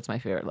Breaks. That's my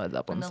favorite Led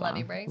Zeppelin When the song.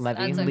 Levy Breaks?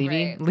 Levy, That's a Levy,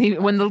 great- Levy,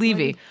 When the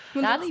Levy.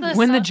 That's the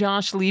When the song-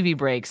 Josh Levy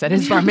breaks at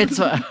his bar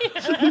mitzvah.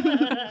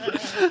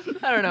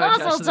 I don't know. what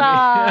Mazel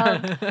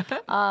Josh Levy-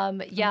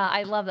 tov. Yeah,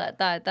 I love that.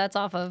 That's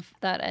off of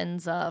that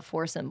ends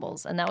Four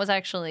Symbols, and that was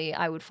actually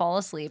I would fall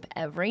asleep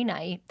every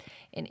night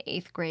in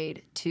 8th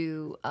grade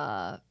to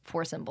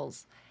Four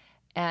Symbols,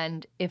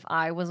 and if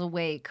I was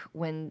awake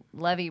when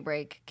Levy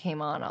Break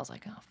came on, I was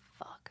like, oh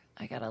fuck,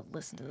 I gotta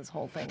listen to this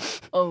whole thing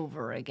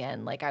over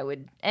again. Like I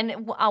would, and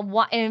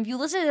if you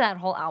listen to that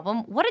whole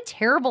album, what a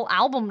terrible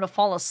album to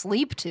fall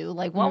asleep to.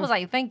 Like what was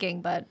I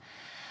thinking? But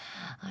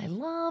I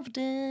loved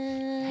it.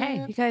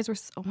 Hey, You guys were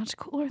so much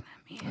cooler than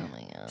me. Oh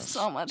my gosh.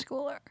 So much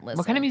cooler.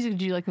 what kind of music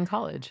did you like in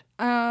college?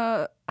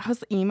 I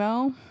was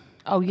emo.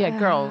 Oh yeah,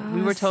 girl.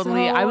 We were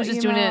totally. I so was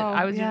just doing it. emo,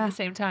 I was doing it yeah. at the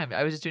same time.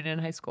 I was just doing it in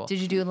high school. Did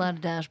you do a lot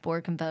of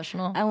Dashboard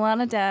Confessional? I love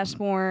a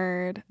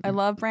dashboard. I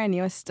love Brand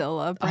New. I still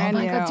love Brand Oh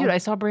my New. god, dude! I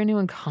saw Brand New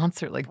in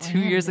concert like 2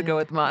 years ago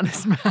with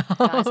Modest Mouse.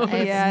 Guys, I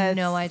have Yes.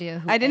 no idea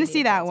who I didn't any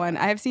see of that those one.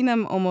 are. I have seen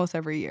them almost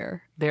every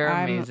year. They're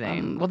I'm,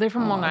 amazing. Well, they're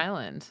from Long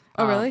Island.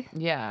 Oh, really?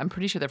 Yeah, I'm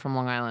pretty sure they're from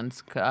Long Island,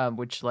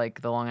 which like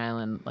the Long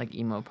Island like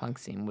emo punk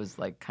scene was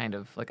like kind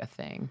of like a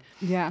thing.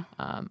 Yeah.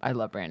 I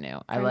love Brand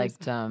New. I Brand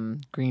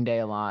liked Green Day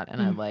a lot,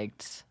 and I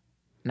liked.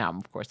 Now I'm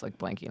of course like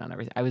blanking on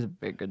everything. I was a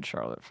big good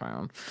Charlotte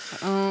fan.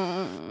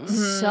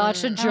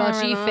 Such a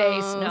judgy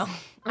face. No.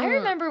 I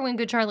remember when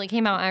Good Charlie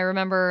came out, I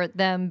remember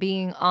them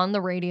being on the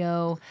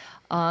radio,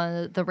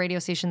 the radio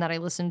station that I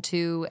listened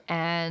to,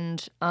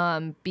 and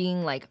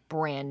being like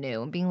brand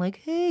new and being like,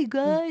 hey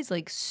guys,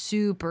 like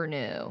super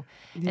new.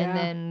 Yeah. And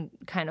then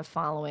kind of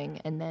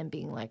following and then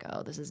being like,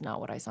 oh, this is not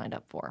what I signed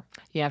up for.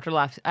 Yeah, after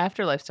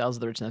Lifestyles of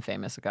the Rich and the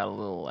Famous, it got a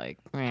little like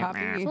Poppy.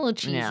 A little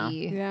cheesy. Yeah.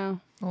 Yeah.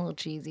 A little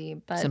cheesy.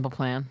 But Simple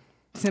Plan.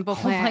 Simple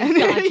oh my Plan.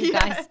 God, you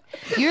guys.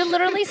 You're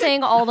literally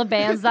saying all the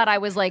bands that I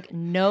was like,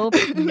 nope,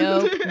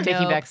 nope, Taking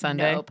nope, Back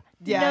Sunday. Nope.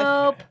 Yes.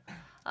 Nope.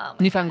 Oh my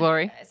Newfound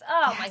Glory. guys.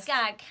 Oh my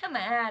God, come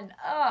on.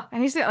 Oh. I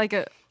used to like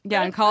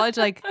in college,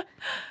 like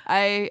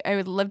I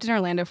lived in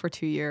Orlando for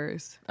 2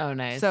 years. Oh,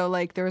 nice. So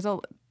like there was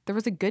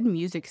a good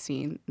music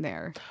scene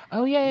there.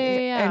 oh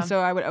yeah. And so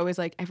I would always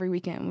like every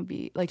weekend would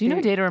be like do you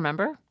know Day to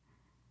Remember?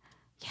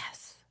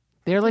 Yes.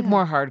 They're like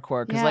more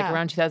hardcore because like Yeah.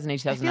 around 2008, I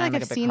feel 2009, like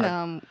like I've a big seen hard-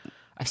 them.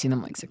 I've seen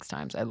them like 6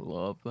 times. I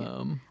love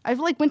them. I've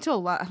like went to a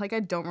lot. Like I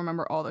don't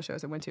remember all the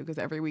shows I went to because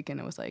every weekend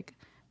it was like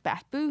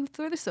Bath Booth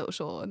or the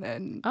Social, and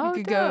then Oh, you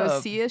could go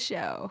dope. see a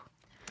show.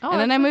 Oh, and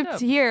then I that's so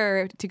moved dope.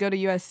 here to go to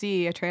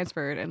USC. I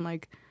transferred, and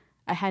like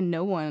I had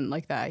no one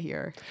like that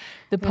here.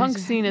 The punk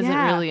scene isn't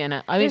Yeah. really in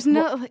it. I mean, There's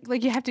no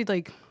like you have to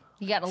like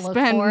You got to look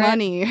spend for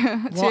money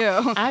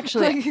well, too.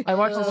 actually, Like, I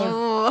watched this.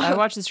 ugh. I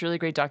watched this really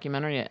great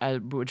documentary,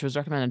 which was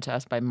recommended to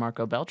us by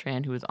Marco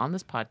Beltran, who was on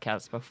this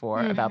podcast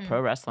before about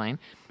pro wrestling.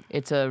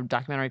 It's a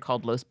documentary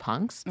called Los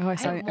Punks. Oh, I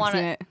saw I it. I've wanna-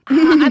 seen it.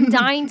 I'm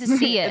dying to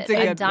see it. It's a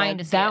I'm good dying one.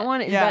 to see That it.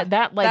 one, Yeah,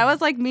 that like that was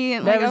like me.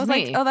 And that like, I was was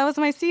me. like, oh, that was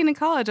my scene in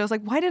college. I was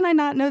like, why didn't I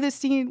not know this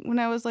scene when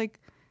I was like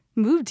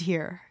moved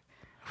here?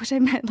 I wish I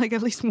met like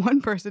at least one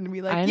person to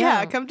be I like,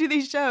 yeah, know. come to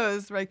these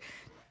shows. Like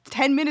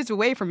 10 minutes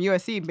away from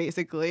USC,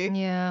 basically.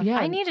 Yeah. Yeah.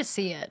 I need to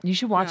see it. You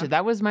should watch Yeah. it.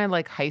 That was my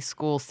like high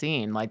school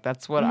scene. Like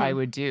that's what I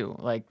would do.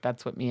 Like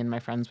that's what me and my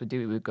friends would do.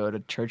 We would go to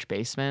church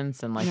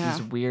basements and like Yeah.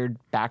 these weird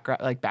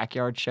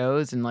backyard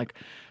shows, and like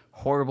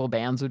horrible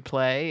bands would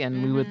play,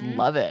 and we would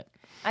love it.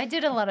 I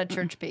did a lot of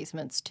church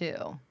basements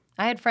too.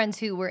 I had friends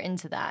who were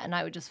into that, and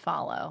I would just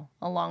follow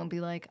along and be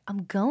like,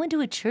 I'm going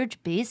to a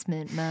church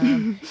basement,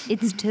 Mom.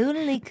 It's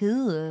totally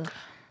cool.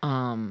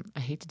 I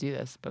hate to do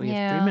this, but we have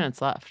Yeah. 3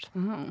 minutes left.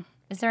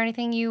 Is there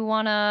anything you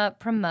want to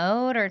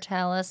promote or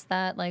tell us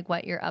that, like,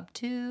 what you're up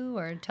to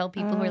or tell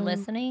people who are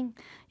listening?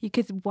 You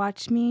could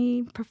watch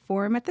me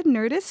perform at the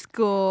Nerdist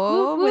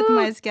School with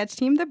my sketch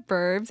team, The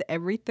Burbs,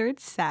 every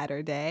third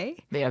Saturday.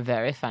 They are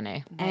very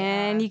funny.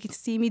 And you can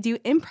see me do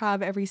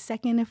improv every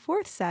second and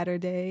fourth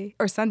Saturday,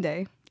 or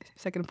Sunday,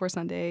 second and fourth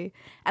Sunday,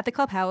 at the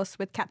Clubhouse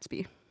with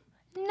Catsby.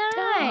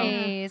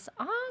 Nice.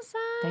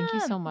 Awesome. Thank you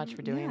so much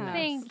for doing Yeah. this.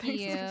 Thank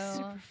Thanks. you. This was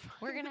super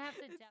We're going to have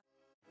to.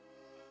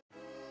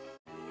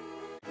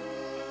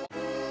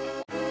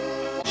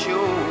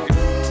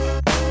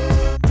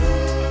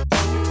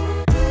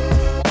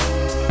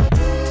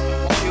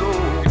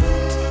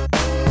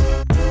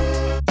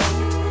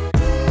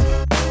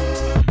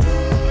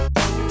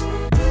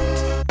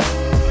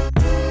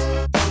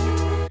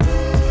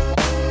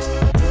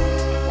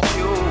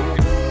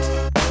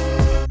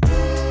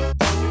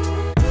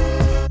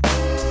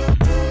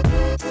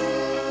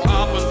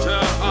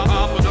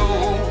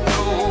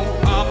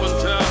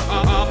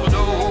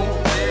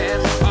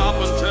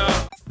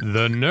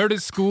 The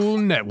Nerdist School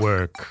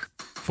Network.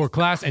 For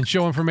class and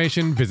show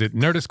information, visit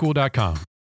nerdistschool.com.